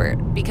expert,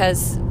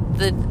 because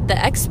the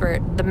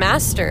expert, the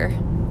master,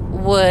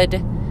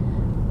 would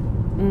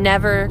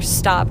never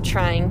stop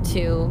trying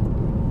to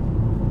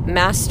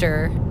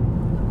master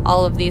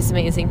all of these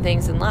amazing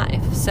things in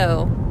life.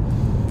 So,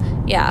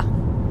 yeah.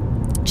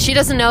 She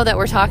doesn't know that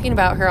we're talking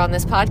about her on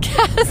this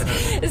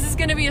podcast. This is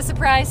going to be a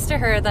surprise to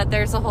her that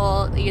there's a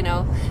whole,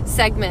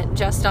 segment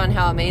just on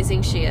how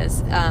amazing she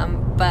is.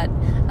 But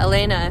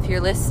Elena, if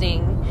you're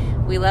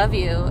listening, we love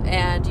you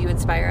and you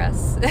inspire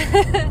us. There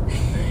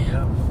you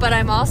go. But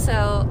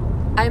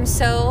I'm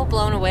so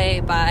blown away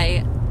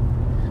by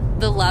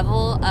the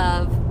level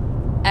of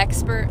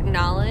expert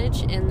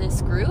knowledge in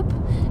this group.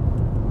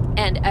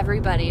 And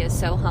everybody is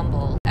so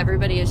humble.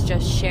 Everybody is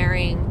just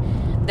sharing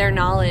their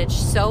knowledge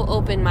so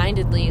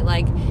open-mindedly.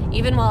 Like,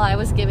 even while I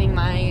was giving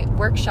my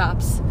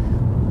workshops,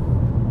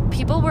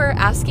 people were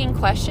asking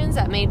questions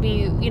that made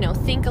me,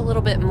 think a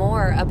little bit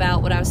more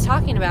about what I was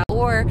talking about,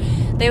 or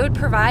they would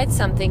provide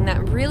something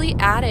that really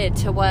added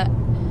to what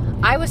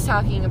I was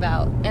talking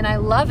about. And I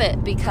love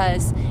it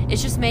because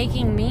it's just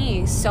making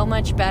me so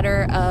much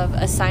better of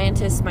a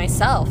scientist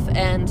myself.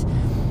 And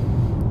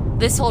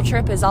this whole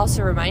trip is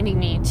also reminding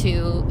me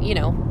to,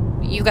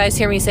 you guys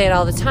hear me say it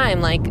all the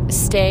time, like,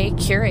 stay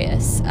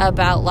curious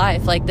about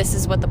life. Like, this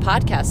is what the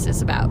podcast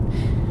is about.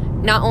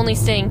 Not only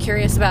staying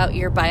curious about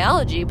your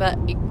biology, but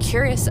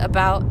curious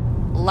about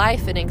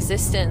life and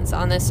existence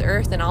on this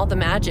earth and all the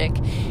magic.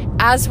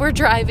 As we're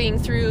driving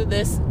through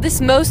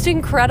this most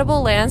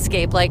incredible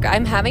landscape, like,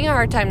 I'm having a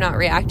hard time not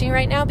reacting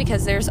right now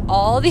because there's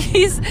all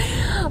these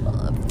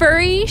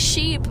furry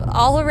sheep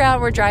all around.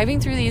 We're driving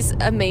through these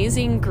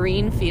amazing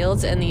green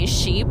fields, and these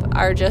sheep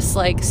are just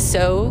like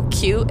so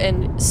cute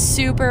and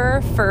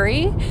super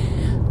furry.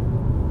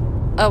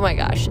 Oh my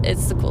gosh,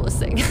 it's the coolest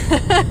thing.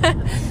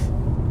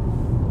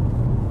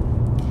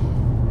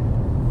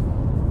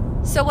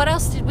 So what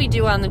else did we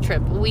do on the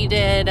trip? We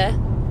did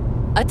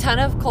a ton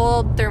of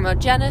cold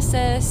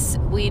thermogenesis.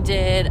 We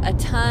did a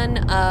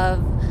ton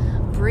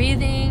of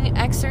breathing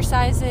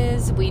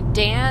exercises. We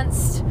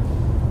danced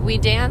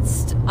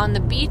on the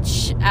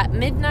beach at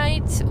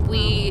midnight.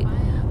 We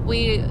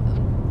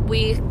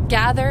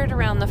gathered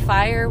around the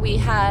fire. We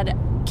had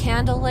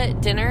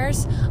candlelit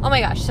dinners. Oh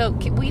my gosh, so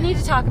we need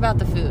to talk about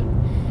the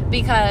food,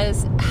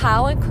 because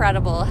how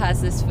incredible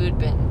has this food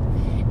been?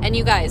 And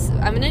you guys,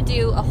 I'm going to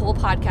do a whole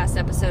podcast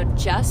episode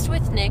just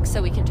with Nick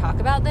so we can talk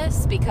about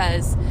this,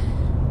 because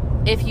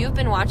if you've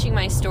been watching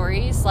my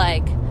stories,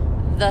 like,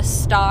 the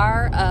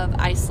star of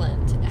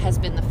Iceland has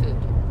been the food.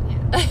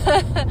 Yeah.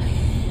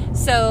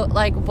 So,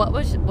 like,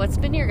 what's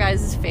been your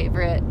guys'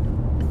 favorite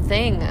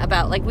thing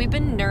about, like, we've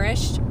been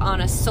nourished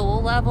on a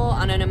soul level,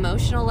 on an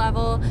emotional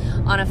level,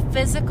 on a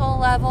physical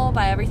level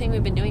by everything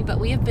we've been doing, but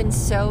we have been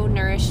so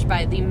nourished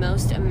by the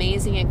most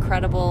amazing,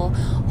 incredible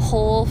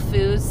whole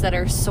foods that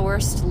are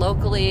sourced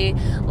locally,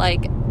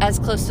 like as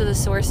close to the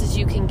source as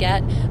you can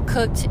get,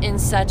 cooked in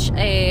such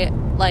a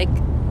like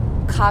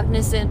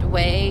cognizant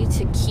way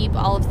to keep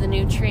all of the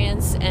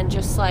nutrients, and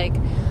just like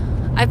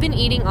I've been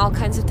eating all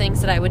kinds of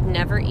things that I would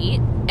never eat,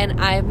 and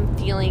I'm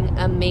feeling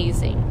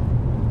amazing.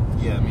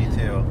 Yeah, me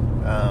too.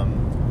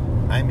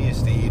 I'm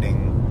used to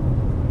eating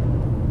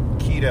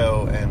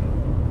keto and,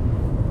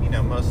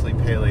 mostly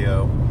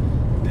paleo,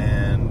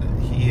 and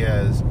he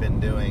has been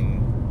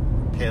doing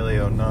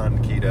paleo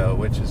non-keto,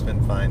 which has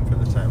been fine for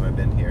the time I've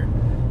been here.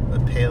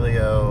 But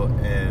paleo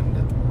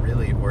and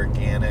really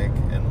organic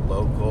and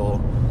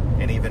local,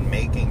 and even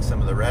making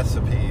some of the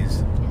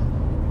recipes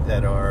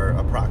that are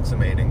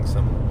approximating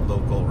some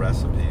local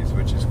recipes,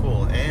 which is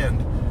cool.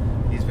 And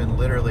he's been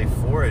literally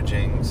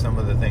foraging some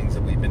of the things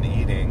that we've been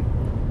eating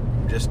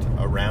just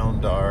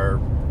around our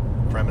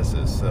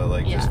premises. So,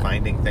 like, just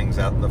finding things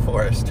out in the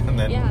forest, and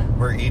then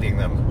we're eating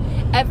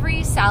them.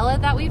 Every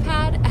salad that we've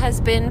had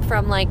has been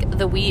from, like,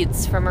 the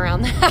weeds from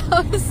around the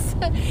house.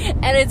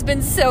 And it's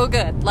been so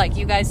good. Like,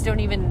 you guys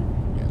don't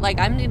even... Like,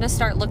 I'm going to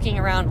start looking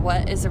around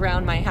what is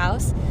around my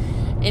house,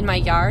 in my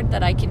yard,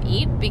 that I can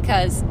eat,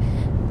 because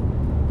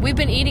we've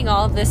been eating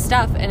all of this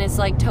stuff, and it's,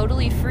 like,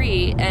 totally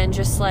free and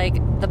just, like,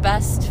 the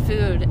best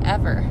food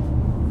ever.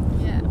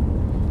 Yeah.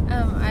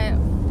 I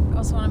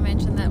also want to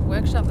mention that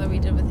workshop that we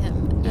did with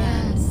him.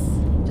 Yes.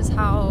 Just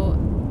how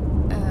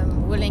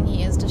willing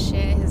he is to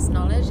share his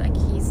knowledge. Like,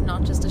 he's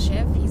not just a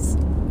chef, he's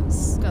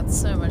got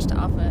so much to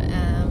offer.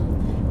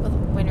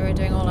 When we were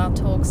doing all our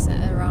talks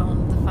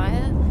around the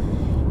fire,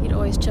 he'd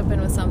always chip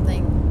in with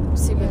something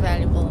super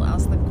valuable,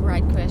 ask the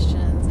right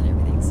questions and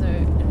everything. So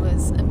it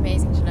was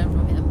amazing to learn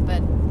from him.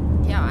 But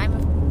yeah, I'm a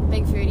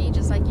big foodie,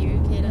 just like you,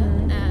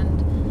 Kayla,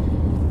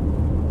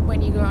 and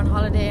when you go on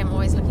holiday, I'm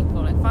always looking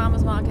for like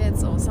farmers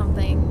markets or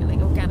something like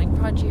organic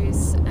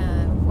produce.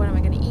 What am I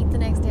going to eat the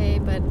next day?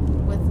 But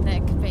with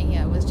Nick being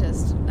here, it was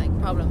just like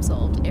problem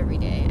solved every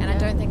day. And I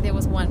don't think there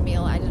was one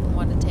meal I didn't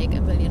want to take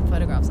a million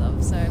photographs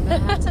of. So I'm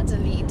going to have to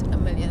delete a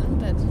million.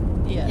 But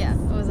yeah,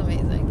 it was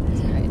amazing. It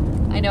was great.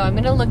 I know. I'm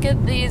going to look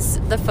at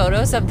the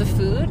photos of the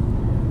food.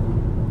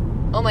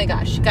 Oh my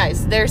gosh,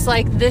 guys, there's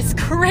like this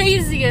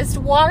craziest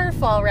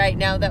waterfall right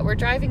now that we're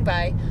driving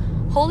by.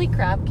 Holy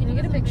crap. Can you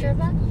get a picture of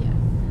that? Yeah.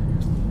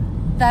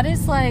 That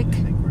is like...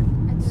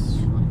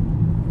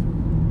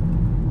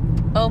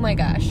 Oh my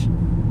gosh.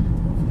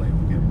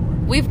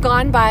 We've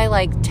gone by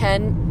like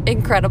 10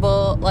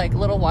 incredible like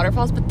little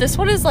waterfalls, but this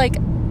one is like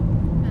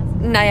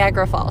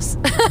Niagara Falls.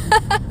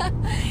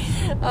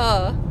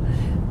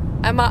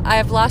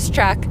 I've lost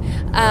track.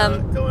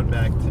 Going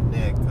back to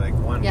Nick, like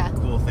one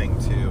cool thing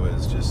too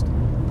is just,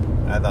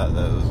 I thought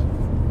that was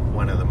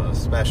one of the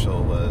most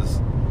special was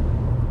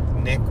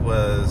Nick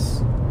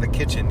was the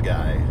kitchen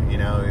guy,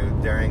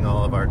 during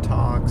all of our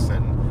talks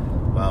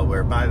and while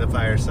we're by the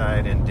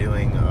fireside and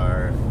doing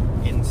our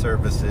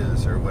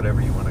in-services or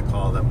whatever you want to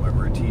call them where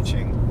we're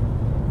teaching.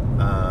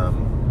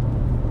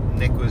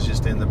 Nick was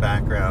just in the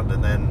background,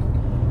 and then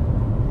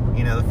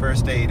the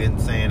first day he didn't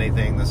say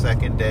anything. The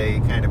second day he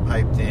kind of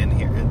piped in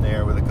here and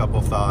there with a couple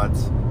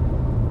thoughts.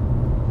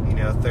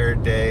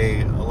 Third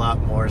day, a lot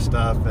more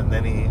stuff, and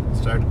then he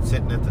started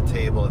sitting at the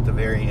table at the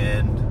very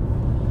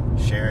end,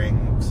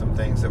 sharing some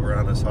things that were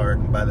on his heart.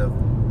 And by the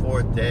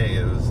fourth day,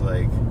 it was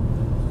like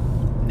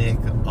Nick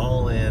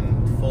all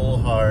in, full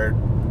heart,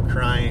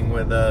 crying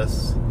with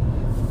us,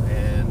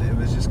 and it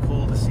was just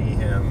cool to see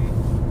him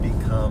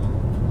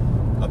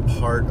become a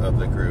part of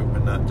the group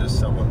and not just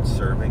someone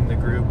serving the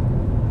group.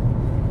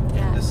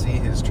 And to see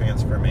his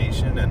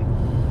transformation and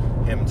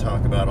him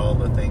talk about all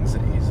the things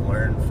that he's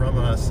learned from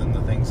us and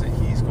the things that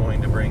he's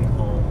going to bring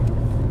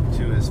home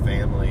to his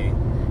family.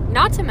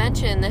 Not to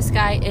mention, this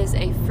guy is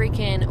a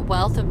freaking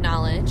wealth of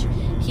knowledge.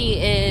 He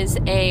is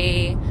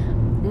a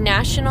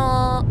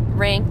national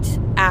ranked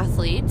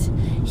athlete.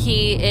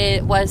 He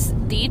was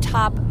the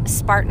top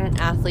Spartan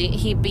athlete.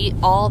 He beat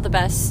all the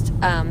best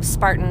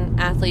Spartan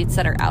athletes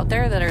that are out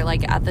there that are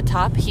like at the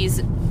top.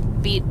 He's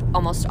beat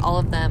almost all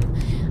of them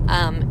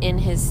in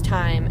his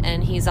time,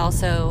 and he's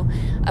also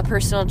a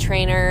personal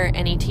trainer,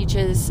 and he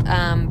teaches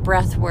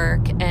breath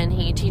work, and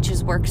he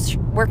teaches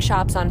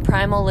workshops on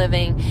primal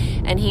living,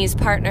 and he's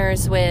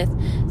partners with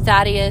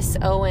Thaddeus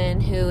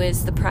Owen, who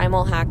is the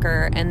primal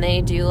hacker, and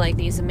they do like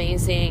these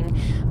amazing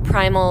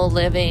primal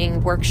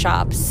living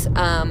workshops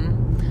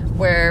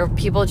where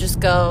people just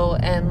go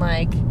and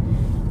like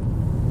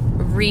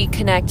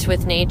reconnect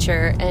with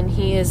nature. And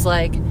he is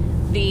like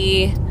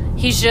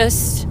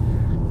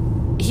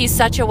he's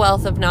such a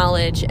wealth of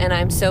knowledge, and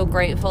I'm so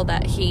grateful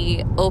that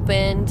he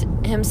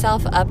opened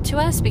himself up to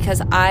us, because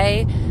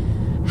I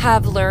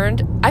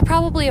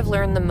probably have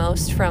learned the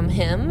most from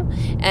him.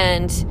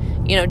 And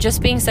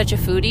just being such a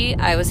foodie,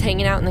 I was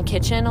hanging out in the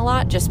kitchen a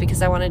lot just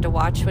because I wanted to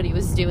watch what he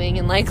was doing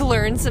and like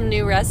learn some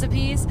new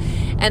recipes.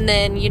 And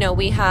then,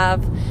 we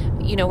have,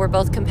 we're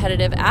both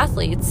competitive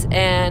athletes.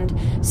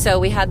 And so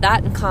we had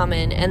that in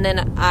common. And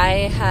then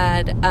I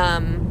had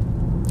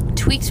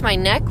tweaked my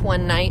neck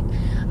one night.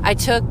 I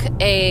took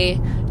a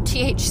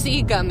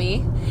THC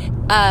gummy,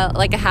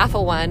 like a half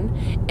a one,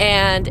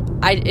 and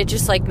it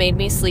just like made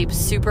me sleep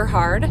super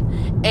hard.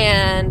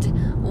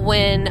 And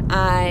when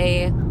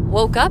I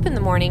woke up in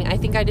the morning, I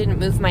think I didn't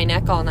move my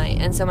neck all night,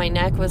 and so my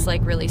neck was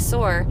like really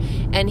sore.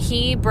 And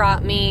he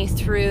brought me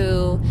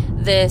through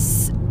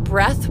this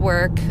breath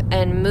work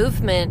and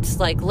movement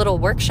like little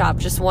workshop,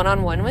 just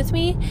one-on-one with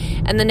me,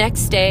 and the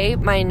next day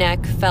my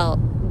neck felt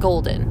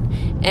golden.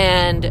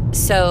 And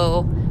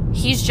so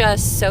he's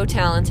just so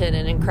talented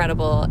and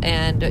incredible,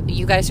 and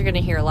you guys are going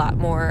to hear a lot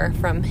more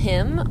from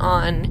him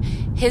on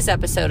his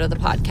episode of the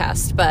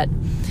podcast. But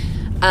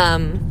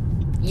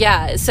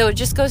yeah, so it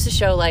just goes to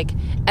show, like,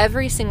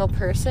 every single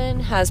person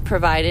has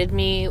provided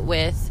me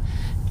with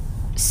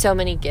so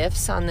many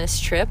gifts on this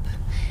trip,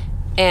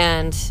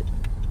 and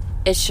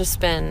it's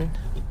just been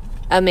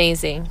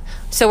amazing.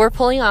 So we're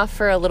pulling off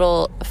for a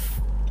little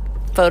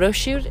photo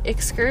shoot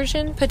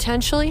excursion,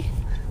 potentially,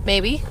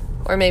 maybe,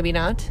 or maybe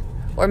not,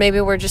 or maybe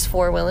we're just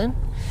four-wheeling.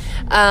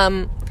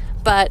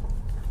 But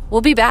we'll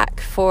be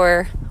back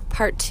for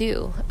part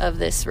 2 of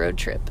this road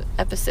trip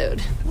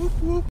episode.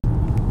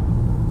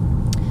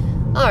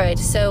 All right,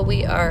 so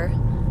we are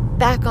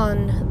back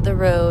on the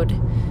road.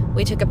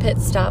 We took a pit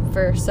stop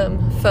for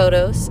some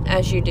photos,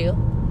 as you do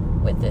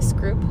with this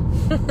group.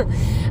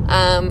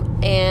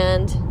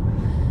 And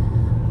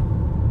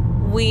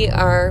we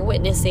are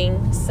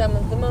witnessing some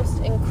of the most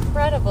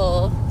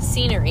incredible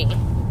scenery.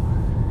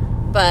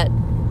 But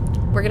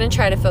we're going to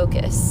try to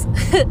focus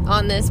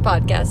on this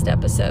podcast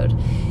episode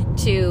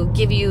to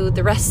give you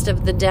the rest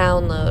of the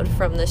download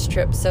from this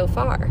trip so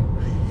far.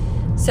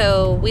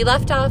 So we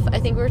left off, I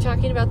think we were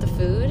talking about the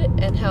food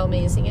and how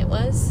amazing it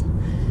was.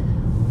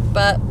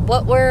 But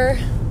what were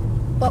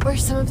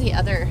some of the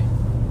other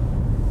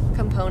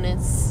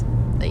components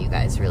that you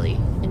guys really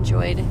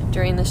enjoyed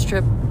during this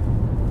trip?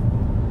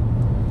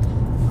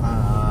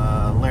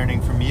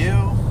 Learning from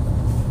you.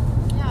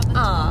 Yeah, the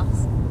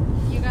talks.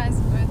 You guys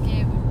both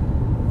gave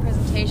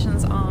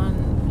presentations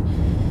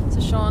on. So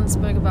Sean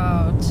spoke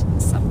about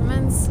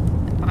supplements,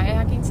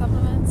 biohacking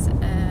supplements,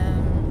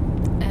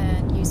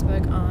 and you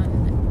spoke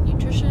on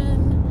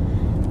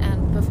nutrition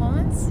and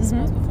performance,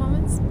 sports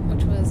performance,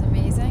 which was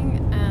amazing.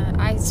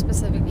 I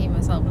specifically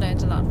myself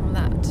learned a lot from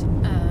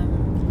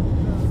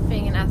that.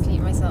 Being an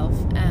athlete myself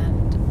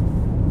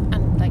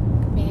and like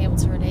being able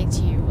to relate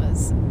to you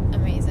was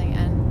amazing.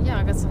 And yeah,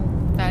 I got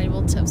some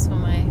valuable tips for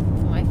my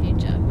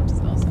future, which is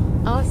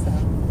awesome.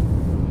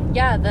 Awesome.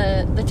 Yeah,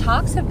 the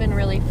talks have been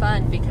really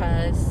fun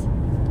because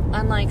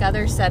unlike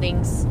other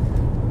settings,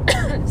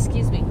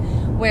 excuse me,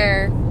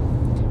 where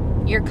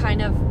you're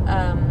kind of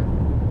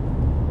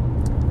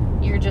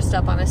you're just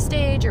up on a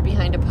stage or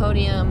behind a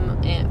podium,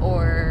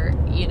 or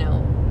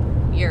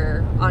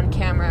you're on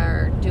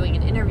camera or doing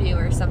an interview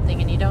or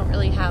something, and you don't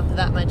really have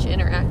that much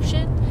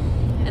interaction.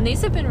 And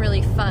these have been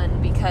really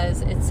fun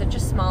because it's such a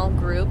small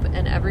group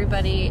and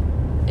everybody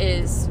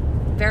is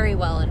very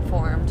well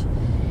informed,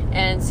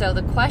 and so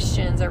the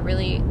questions are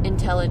really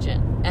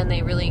intelligent and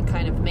they really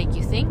kind of make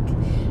you think,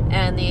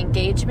 and the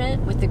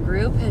engagement with the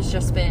group has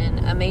just been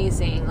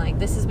amazing. Like,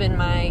 this has been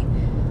my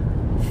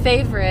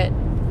favorite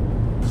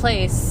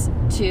place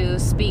to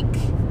speak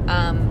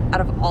out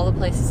of all the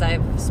places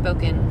I've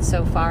spoken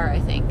so far, I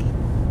think.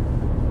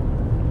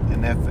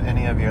 And if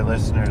any of your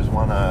listeners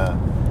want to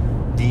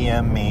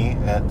DM me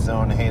at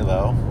Zone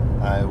Halo,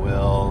 I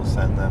will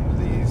send them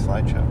the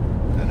slideshow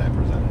that I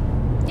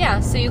presented. Yeah,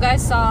 so you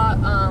guys saw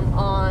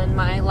on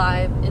my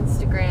live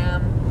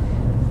Instagram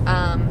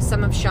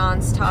some of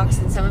Sean's talks,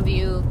 and some of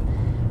you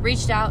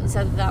reached out and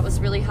said that was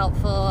really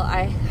helpful.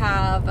 I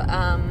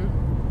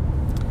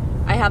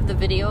have the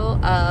video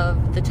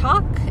of the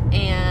talk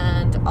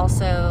and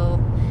also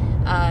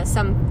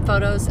some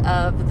photos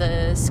of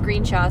the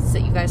screenshots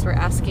that you guys were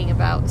asking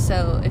about.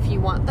 So if you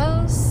want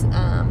those,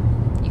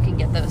 you can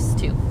get those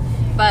too.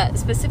 But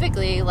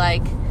specifically,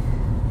 like,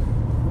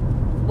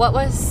 what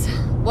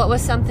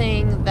was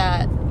something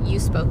that you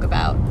spoke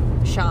about,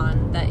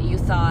 Sean, that you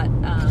thought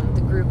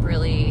the group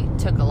really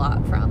took a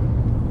lot from?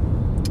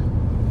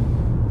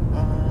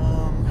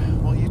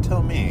 Well, you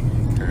tell me,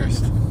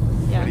 Kirst.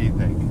 Yeah. What do you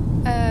think?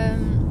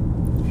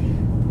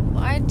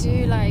 Well, I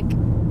do like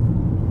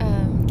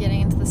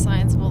getting into the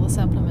science of all the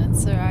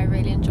supplements, so I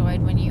really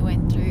enjoyed when you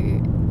went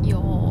through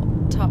your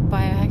top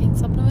biohacking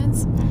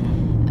supplements.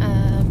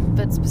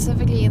 But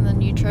specifically in the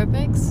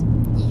nootropics,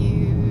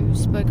 you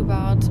spoke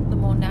about the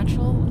more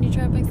natural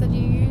nootropics that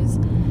you use,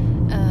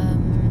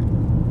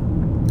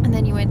 and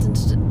then you went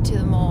into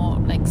the more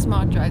like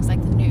smart drugs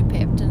like the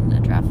Noopept and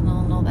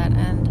Adrafinol and all that.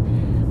 And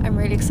I'm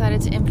really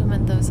excited to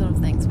implement those sort of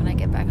things when I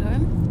get back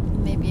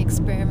home. Maybe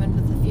experiment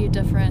with a few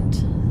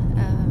different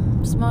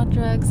smart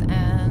drugs,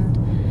 and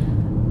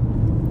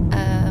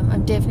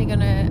I'm definitely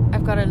gonna.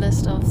 I've got a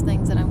list of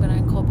things that I'm gonna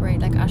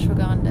incorporate, like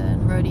ashwagandha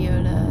and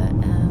rhodiola,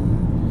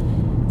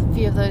 a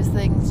few of those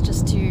things,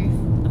 just to, I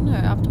don't know,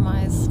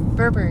 optimize.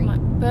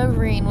 Berberine.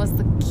 Berberine was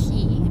the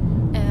key.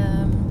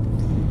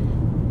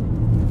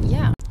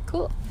 Yeah.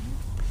 Cool.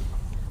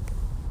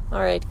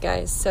 All right,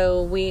 guys.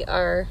 So we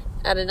are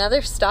at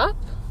another stop,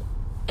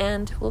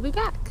 and we'll be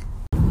back.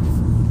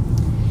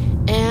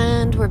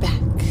 And we're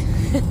back.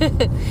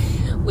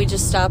 We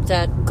just stopped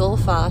at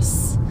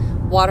Gullfoss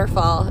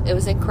waterfall. It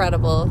was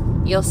incredible.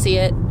 You'll see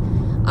it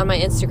on my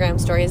Instagram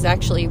stories.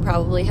 Actually, you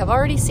probably have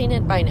already seen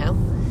it by now.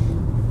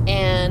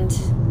 And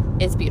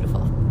it's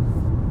beautiful.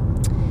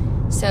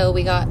 So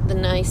we got the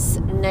nice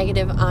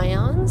negative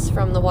ions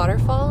from the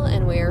waterfall,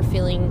 and we're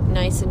feeling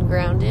nice and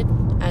grounded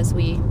as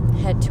we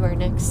head to our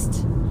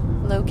next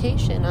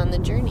location on the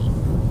journey.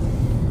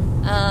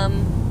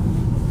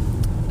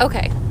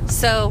 Okay,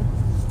 so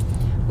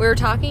we were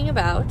talking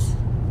about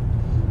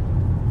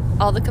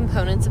all the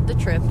components of the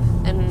trip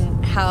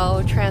and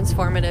how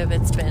transformative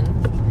it's been.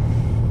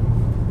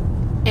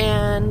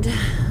 And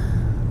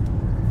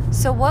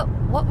so what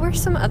were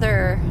some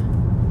other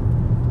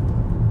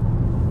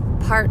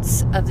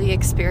parts of the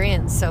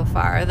experience so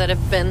far that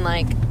have been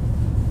like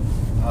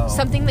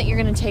something that you're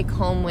going to take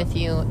home with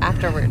you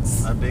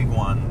afterwards? A big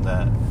one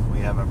that we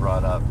haven't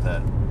brought up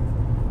that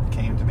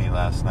came to me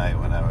last night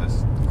when I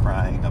was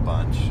crying a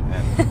bunch.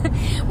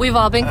 And we've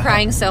all been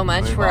crying so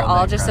much. We've We're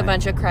all just crying. A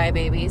bunch of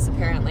crybabies,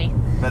 apparently.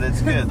 But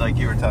it's good, like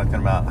you were talking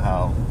about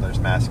how there's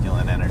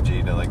masculine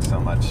energy to like so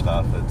much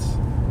stuff.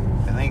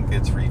 I think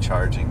it's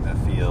recharging to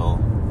feel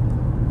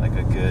like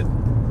a good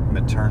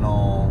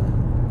maternal,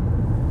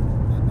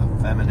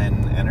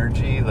 feminine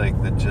energy,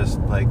 like the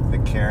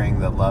caring,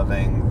 the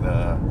loving,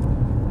 the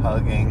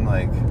hugging,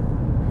 like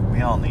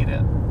we all need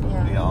it.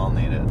 Yeah. We all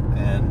need it.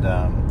 And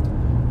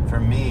for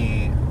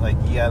me, like,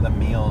 the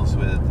meals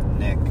with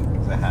Nick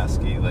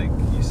Zahaski, like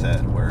you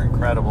said, were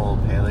incredible.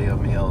 Paleo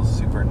meals,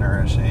 super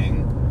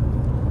nourishing.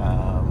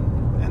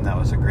 And that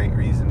was a great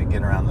reason to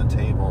get around the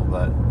table.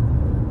 But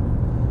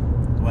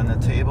when the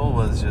table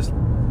was just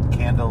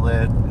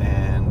candlelit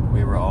and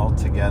we were all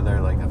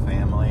together like a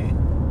family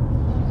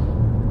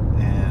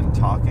and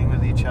talking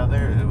with each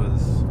other,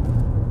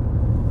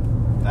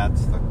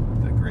 that's the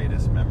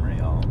greatest memory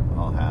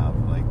I'll have.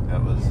 Like,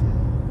 that was,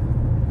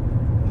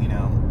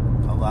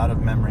 a lot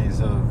of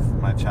memories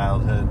of my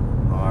childhood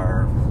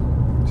are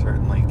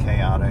certainly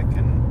chaotic,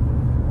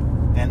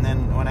 and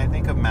then when I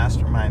think of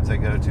masterminds I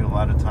go to, a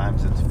lot of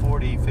times it's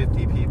 40,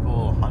 50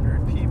 people,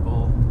 100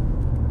 people.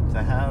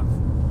 To have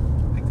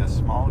like a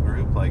small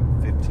group, like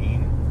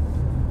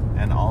 15,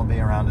 and all be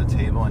around a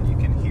table and you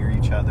can hear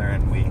each other,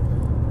 and we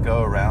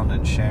go around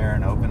and share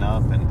and open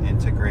up and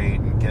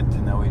integrate and get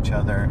to know each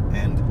other,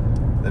 and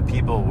the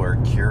people were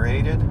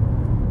curated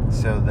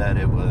so that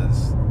it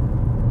was,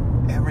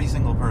 every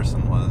single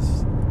person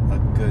was a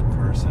good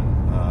person,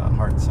 a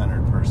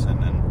heart-centered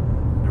person, and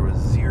there was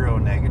zero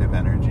negative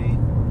energy.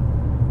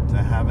 To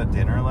have a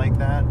dinner like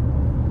that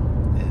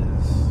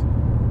is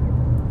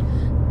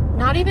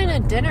not even a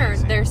dinner.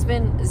 amazing. There's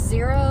been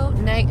zero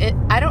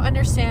I don't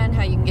understand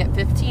how you can get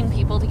 15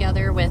 people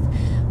together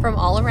from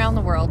all around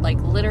the world. Like,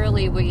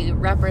 literally, we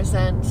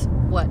represent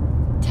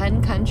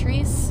 10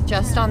 countries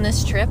just on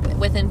this trip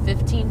within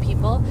 15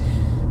 people.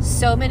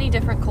 So many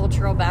different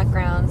cultural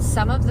backgrounds.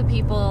 Some of the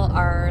people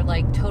are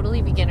like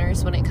totally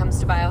beginners when it comes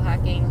to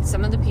biohacking.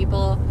 Some of the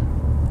people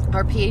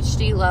are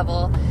PhD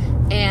level,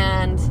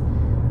 and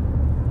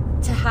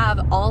to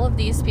have all of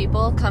these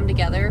people come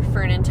together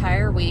for an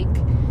entire week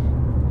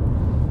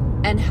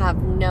and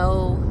have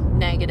no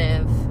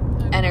negative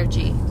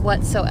energy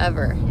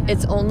whatsoever.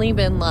 It's only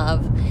been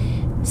love.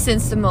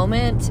 Since the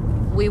moment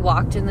we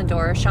walked in the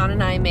door, Sean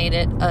and I made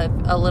it a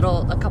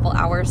couple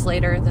hours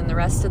later than the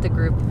rest of the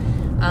group,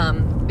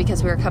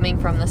 because we were coming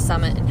from the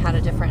summit and had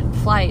a different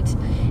flight.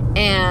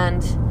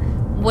 And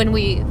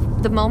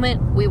the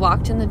moment we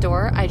walked in the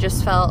door, I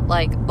just felt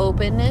like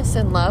openness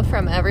and love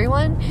from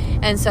everyone.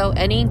 And so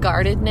any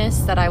guardedness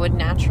that I would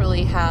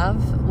naturally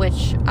have,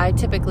 which I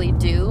typically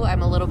do,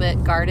 I'm a little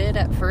bit guarded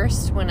at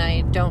first when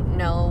I don't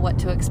know what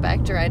to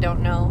expect or I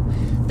don't know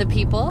the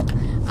people.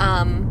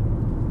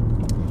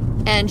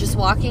 And just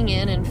walking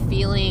in and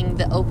feeling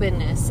the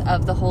openness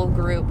of the whole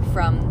group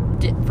from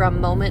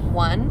moment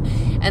one,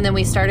 and then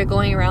we started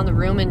going around the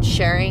room and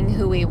sharing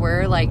who we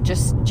were, like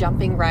just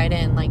jumping right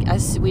in, like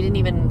as we didn't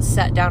even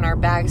set down our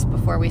bags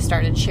before we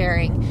started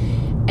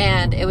sharing,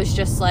 and it was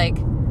just like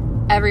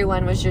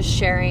everyone was just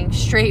sharing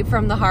straight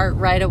from the heart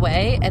right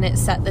away, and it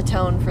set the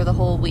tone for the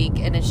whole week.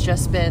 And it's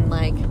just been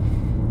like,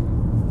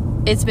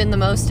 it's been the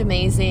most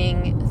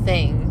amazing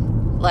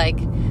thing. Like,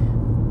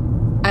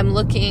 I'm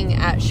looking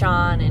at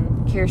Sean and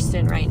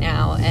Kirsten right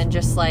now, and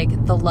just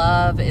like the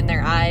love in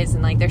their eyes,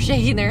 and like they're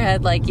shaking their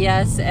head like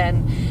yes,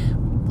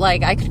 and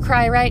like I could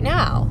cry right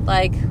now.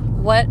 Like,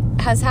 what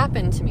has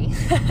happened to me?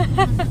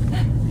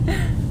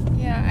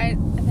 Yeah, I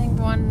think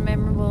one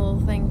memorable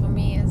thing for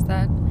me is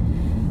that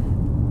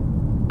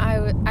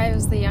I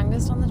was the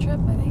youngest on the trip,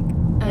 I think.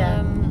 Yeah.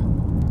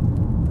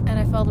 And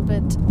I felt a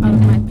bit out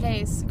of my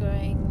place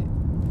going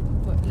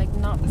like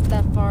not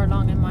that far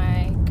along in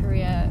my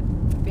career,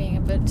 being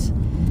a bit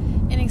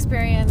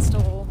inexperienced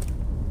or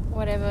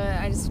whatever,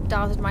 I just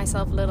doubted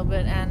myself a little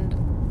bit, and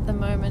the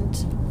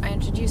moment I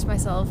introduced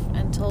myself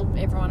and told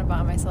everyone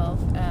about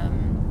myself,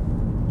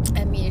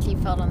 I immediately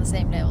felt on the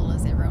same level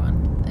as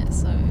everyone there.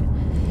 So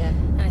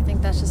and I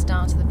think that's just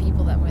down to the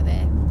people that were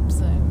there.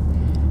 So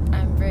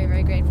I'm very,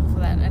 very grateful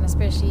for that, and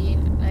especially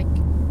like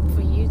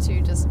for you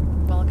two just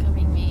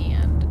welcoming me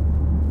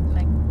and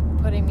like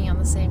putting me on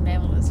the same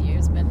level as you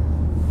has been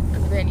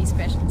really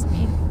special to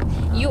me.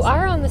 You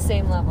are on the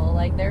same level,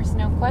 like there's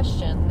no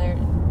question.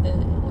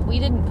 We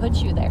didn't put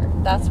you there.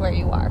 That's where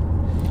you are.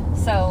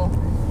 So,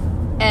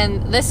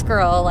 and this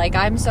girl, like,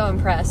 I'm so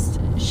impressed.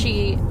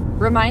 She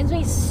reminds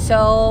me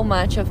so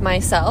much of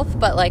myself,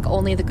 but like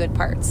only the good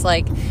parts.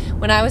 Like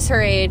when I was her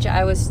age,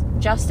 I was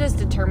just as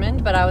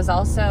determined, but I was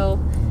also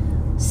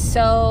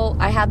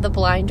I had the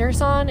blinders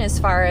on as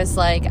far as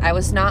like I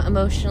was not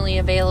emotionally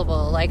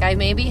available. Like I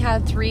maybe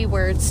had 3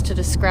 words to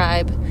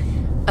describe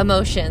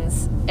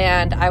emotions,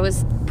 and I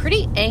was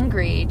pretty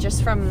angry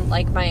just from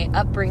like my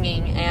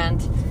upbringing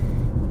and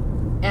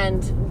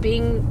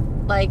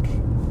being like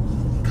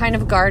kind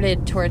of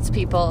guarded towards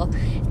people.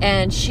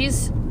 And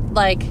she's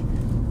like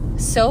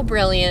so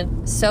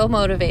brilliant, so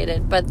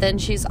motivated, but then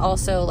she's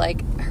also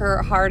like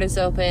her heart is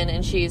open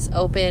and she's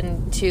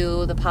open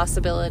to the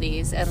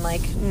possibilities and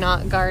like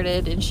not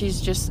guarded, and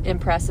she's just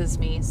impresses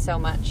me so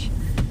much.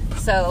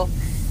 So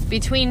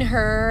between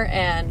her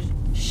and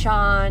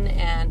Sean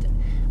and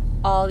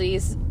all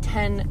these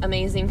 10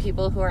 amazing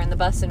people who are in the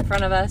bus in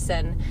front of us,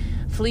 and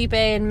Felipe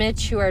and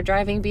Mitch who are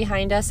driving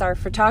behind us, our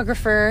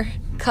photographer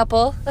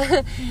couple,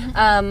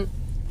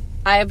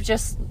 I've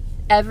just,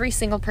 every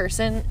single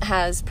person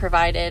has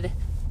provided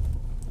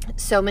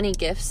so many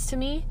gifts to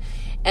me,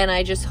 and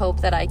I just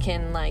hope that I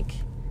can like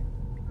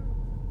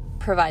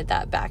provide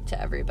that back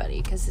to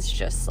everybody, because it's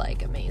just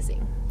like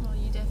amazing. Well,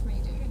 you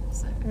definitely do.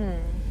 So.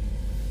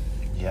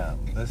 Yeah,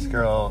 this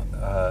girl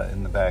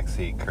in the back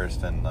seat,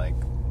 Kirsten, like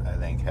I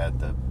think had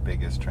the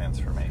biggest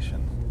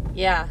transformation.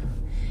 Yeah.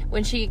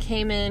 When she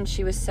came in,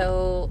 she was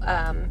so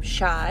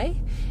shy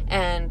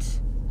and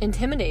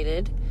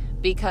intimidated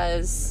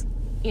because,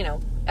 you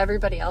know,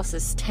 everybody else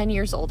is 10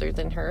 years older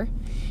than her.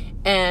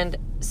 And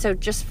so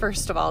just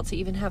first of all, to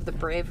even have the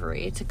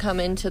bravery to come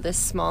into this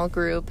small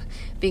group,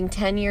 being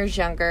 10 years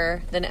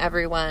younger than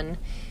everyone,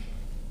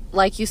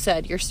 like you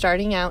said, you're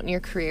starting out in your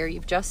career,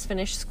 you've just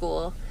finished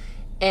school,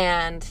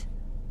 and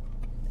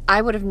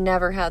I would have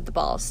never had the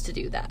balls to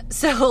do that.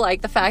 So,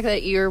 like, the fact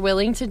that you're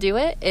willing to do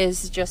it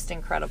is just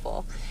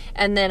incredible.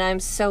 And then I'm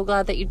so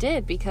glad that you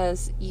did,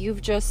 because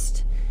you've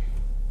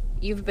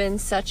been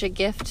such a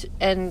gift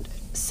and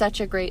such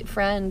a great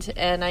friend,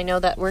 and I know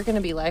that we're going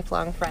to be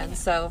lifelong friends.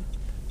 So,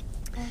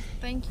 well,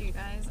 thank you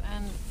guys,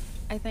 and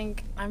I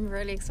think I'm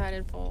really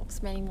excited for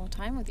spending more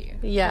time with you.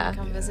 Yeah. I'm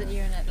come visit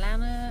you in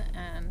Atlanta,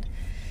 and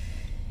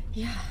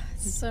yeah,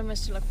 so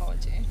much to look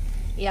forward to.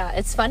 Yeah,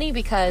 it's funny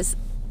because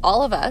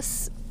all of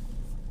us,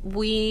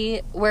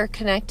 we were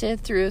connected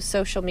through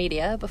social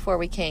media before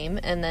we came,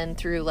 and then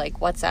through like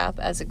WhatsApp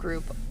as a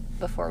group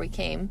before we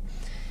came.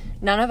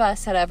 None of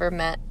us had ever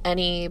met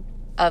any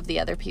of the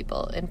other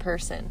people in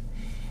person,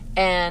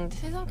 and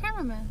There's our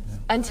cameraman.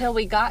 until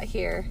we got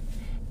here.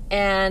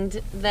 And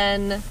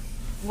then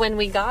when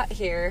we got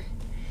here,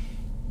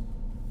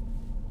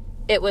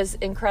 it was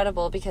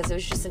incredible because it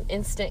was just an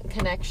instant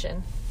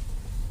connection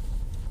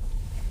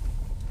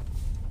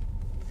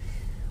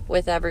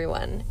with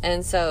everyone.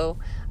 And so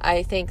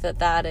I think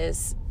that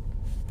is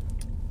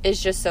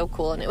just so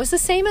cool. And it was the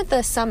same at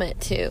the summit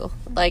too.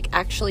 Like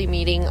actually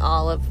meeting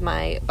all of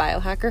my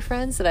biohacker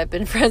friends that I've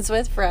been friends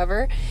with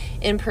forever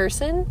in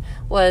person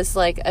was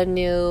like a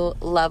new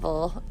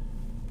level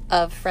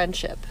of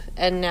friendship.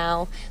 And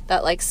now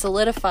that like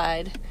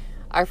solidified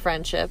our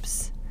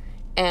friendships,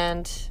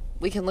 and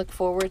we can look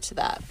forward to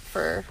that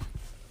for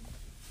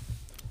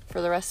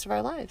the rest of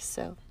our lives.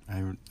 So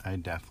I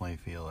definitely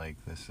feel like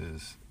this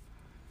is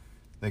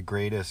the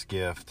greatest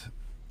gift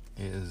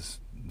is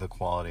the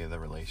quality of the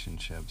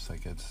relationships.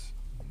 Like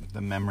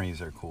the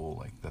memories are cool,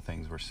 like the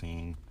things we're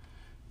seeing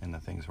and the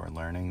things we're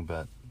learning,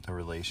 but the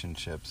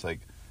relationships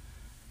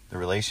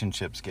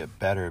get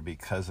better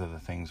because of the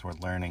things we're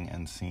learning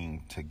and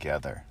seeing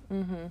together.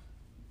 Mm-hmm.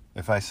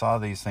 If I saw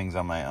these things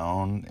on my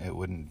own, it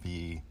wouldn't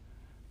be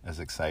as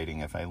exciting.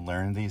 If I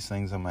learned these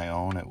things on my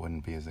own, it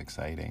wouldn't be as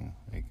exciting.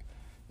 Like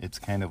it's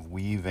kind of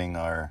weaving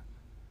our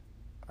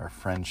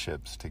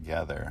friendships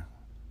together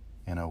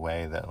in a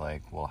way that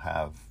like we'll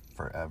have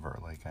forever.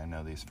 Like I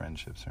know these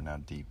friendships are now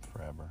deep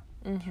forever.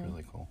 Mm-hmm. It's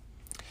really cool.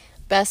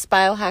 Best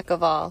biohack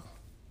of all,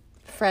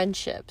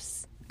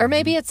 friendships, or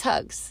maybe it's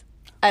hugs.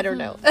 I don't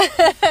know.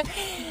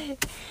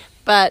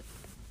 But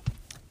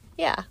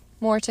yeah,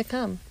 more to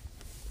come.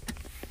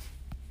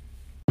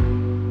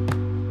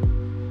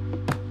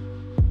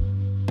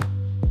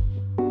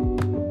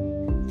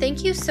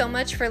 Thank you so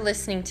much for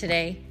listening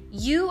today.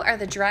 You are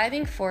the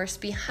driving force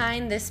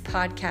behind this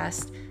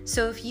podcast.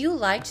 So if you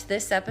liked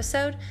this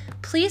episode,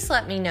 please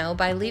let me know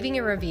by leaving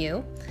a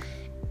review.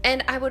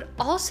 And I would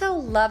also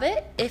love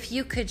it if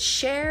you could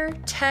share,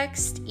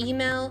 text,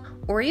 email,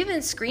 or even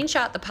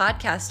screenshot the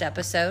podcast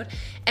episode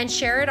and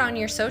share it on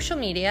your social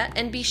media,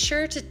 and be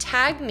sure to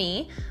tag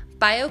me,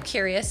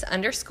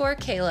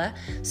 biocurious_Kayla,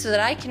 so that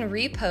I can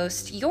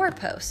repost your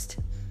post.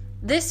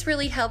 This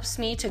really helps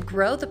me to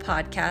grow the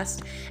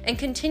podcast and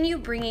continue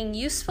bringing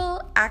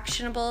useful,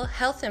 actionable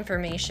health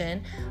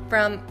information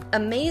from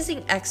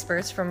amazing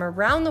experts from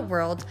around the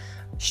world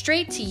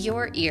straight to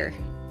your ear.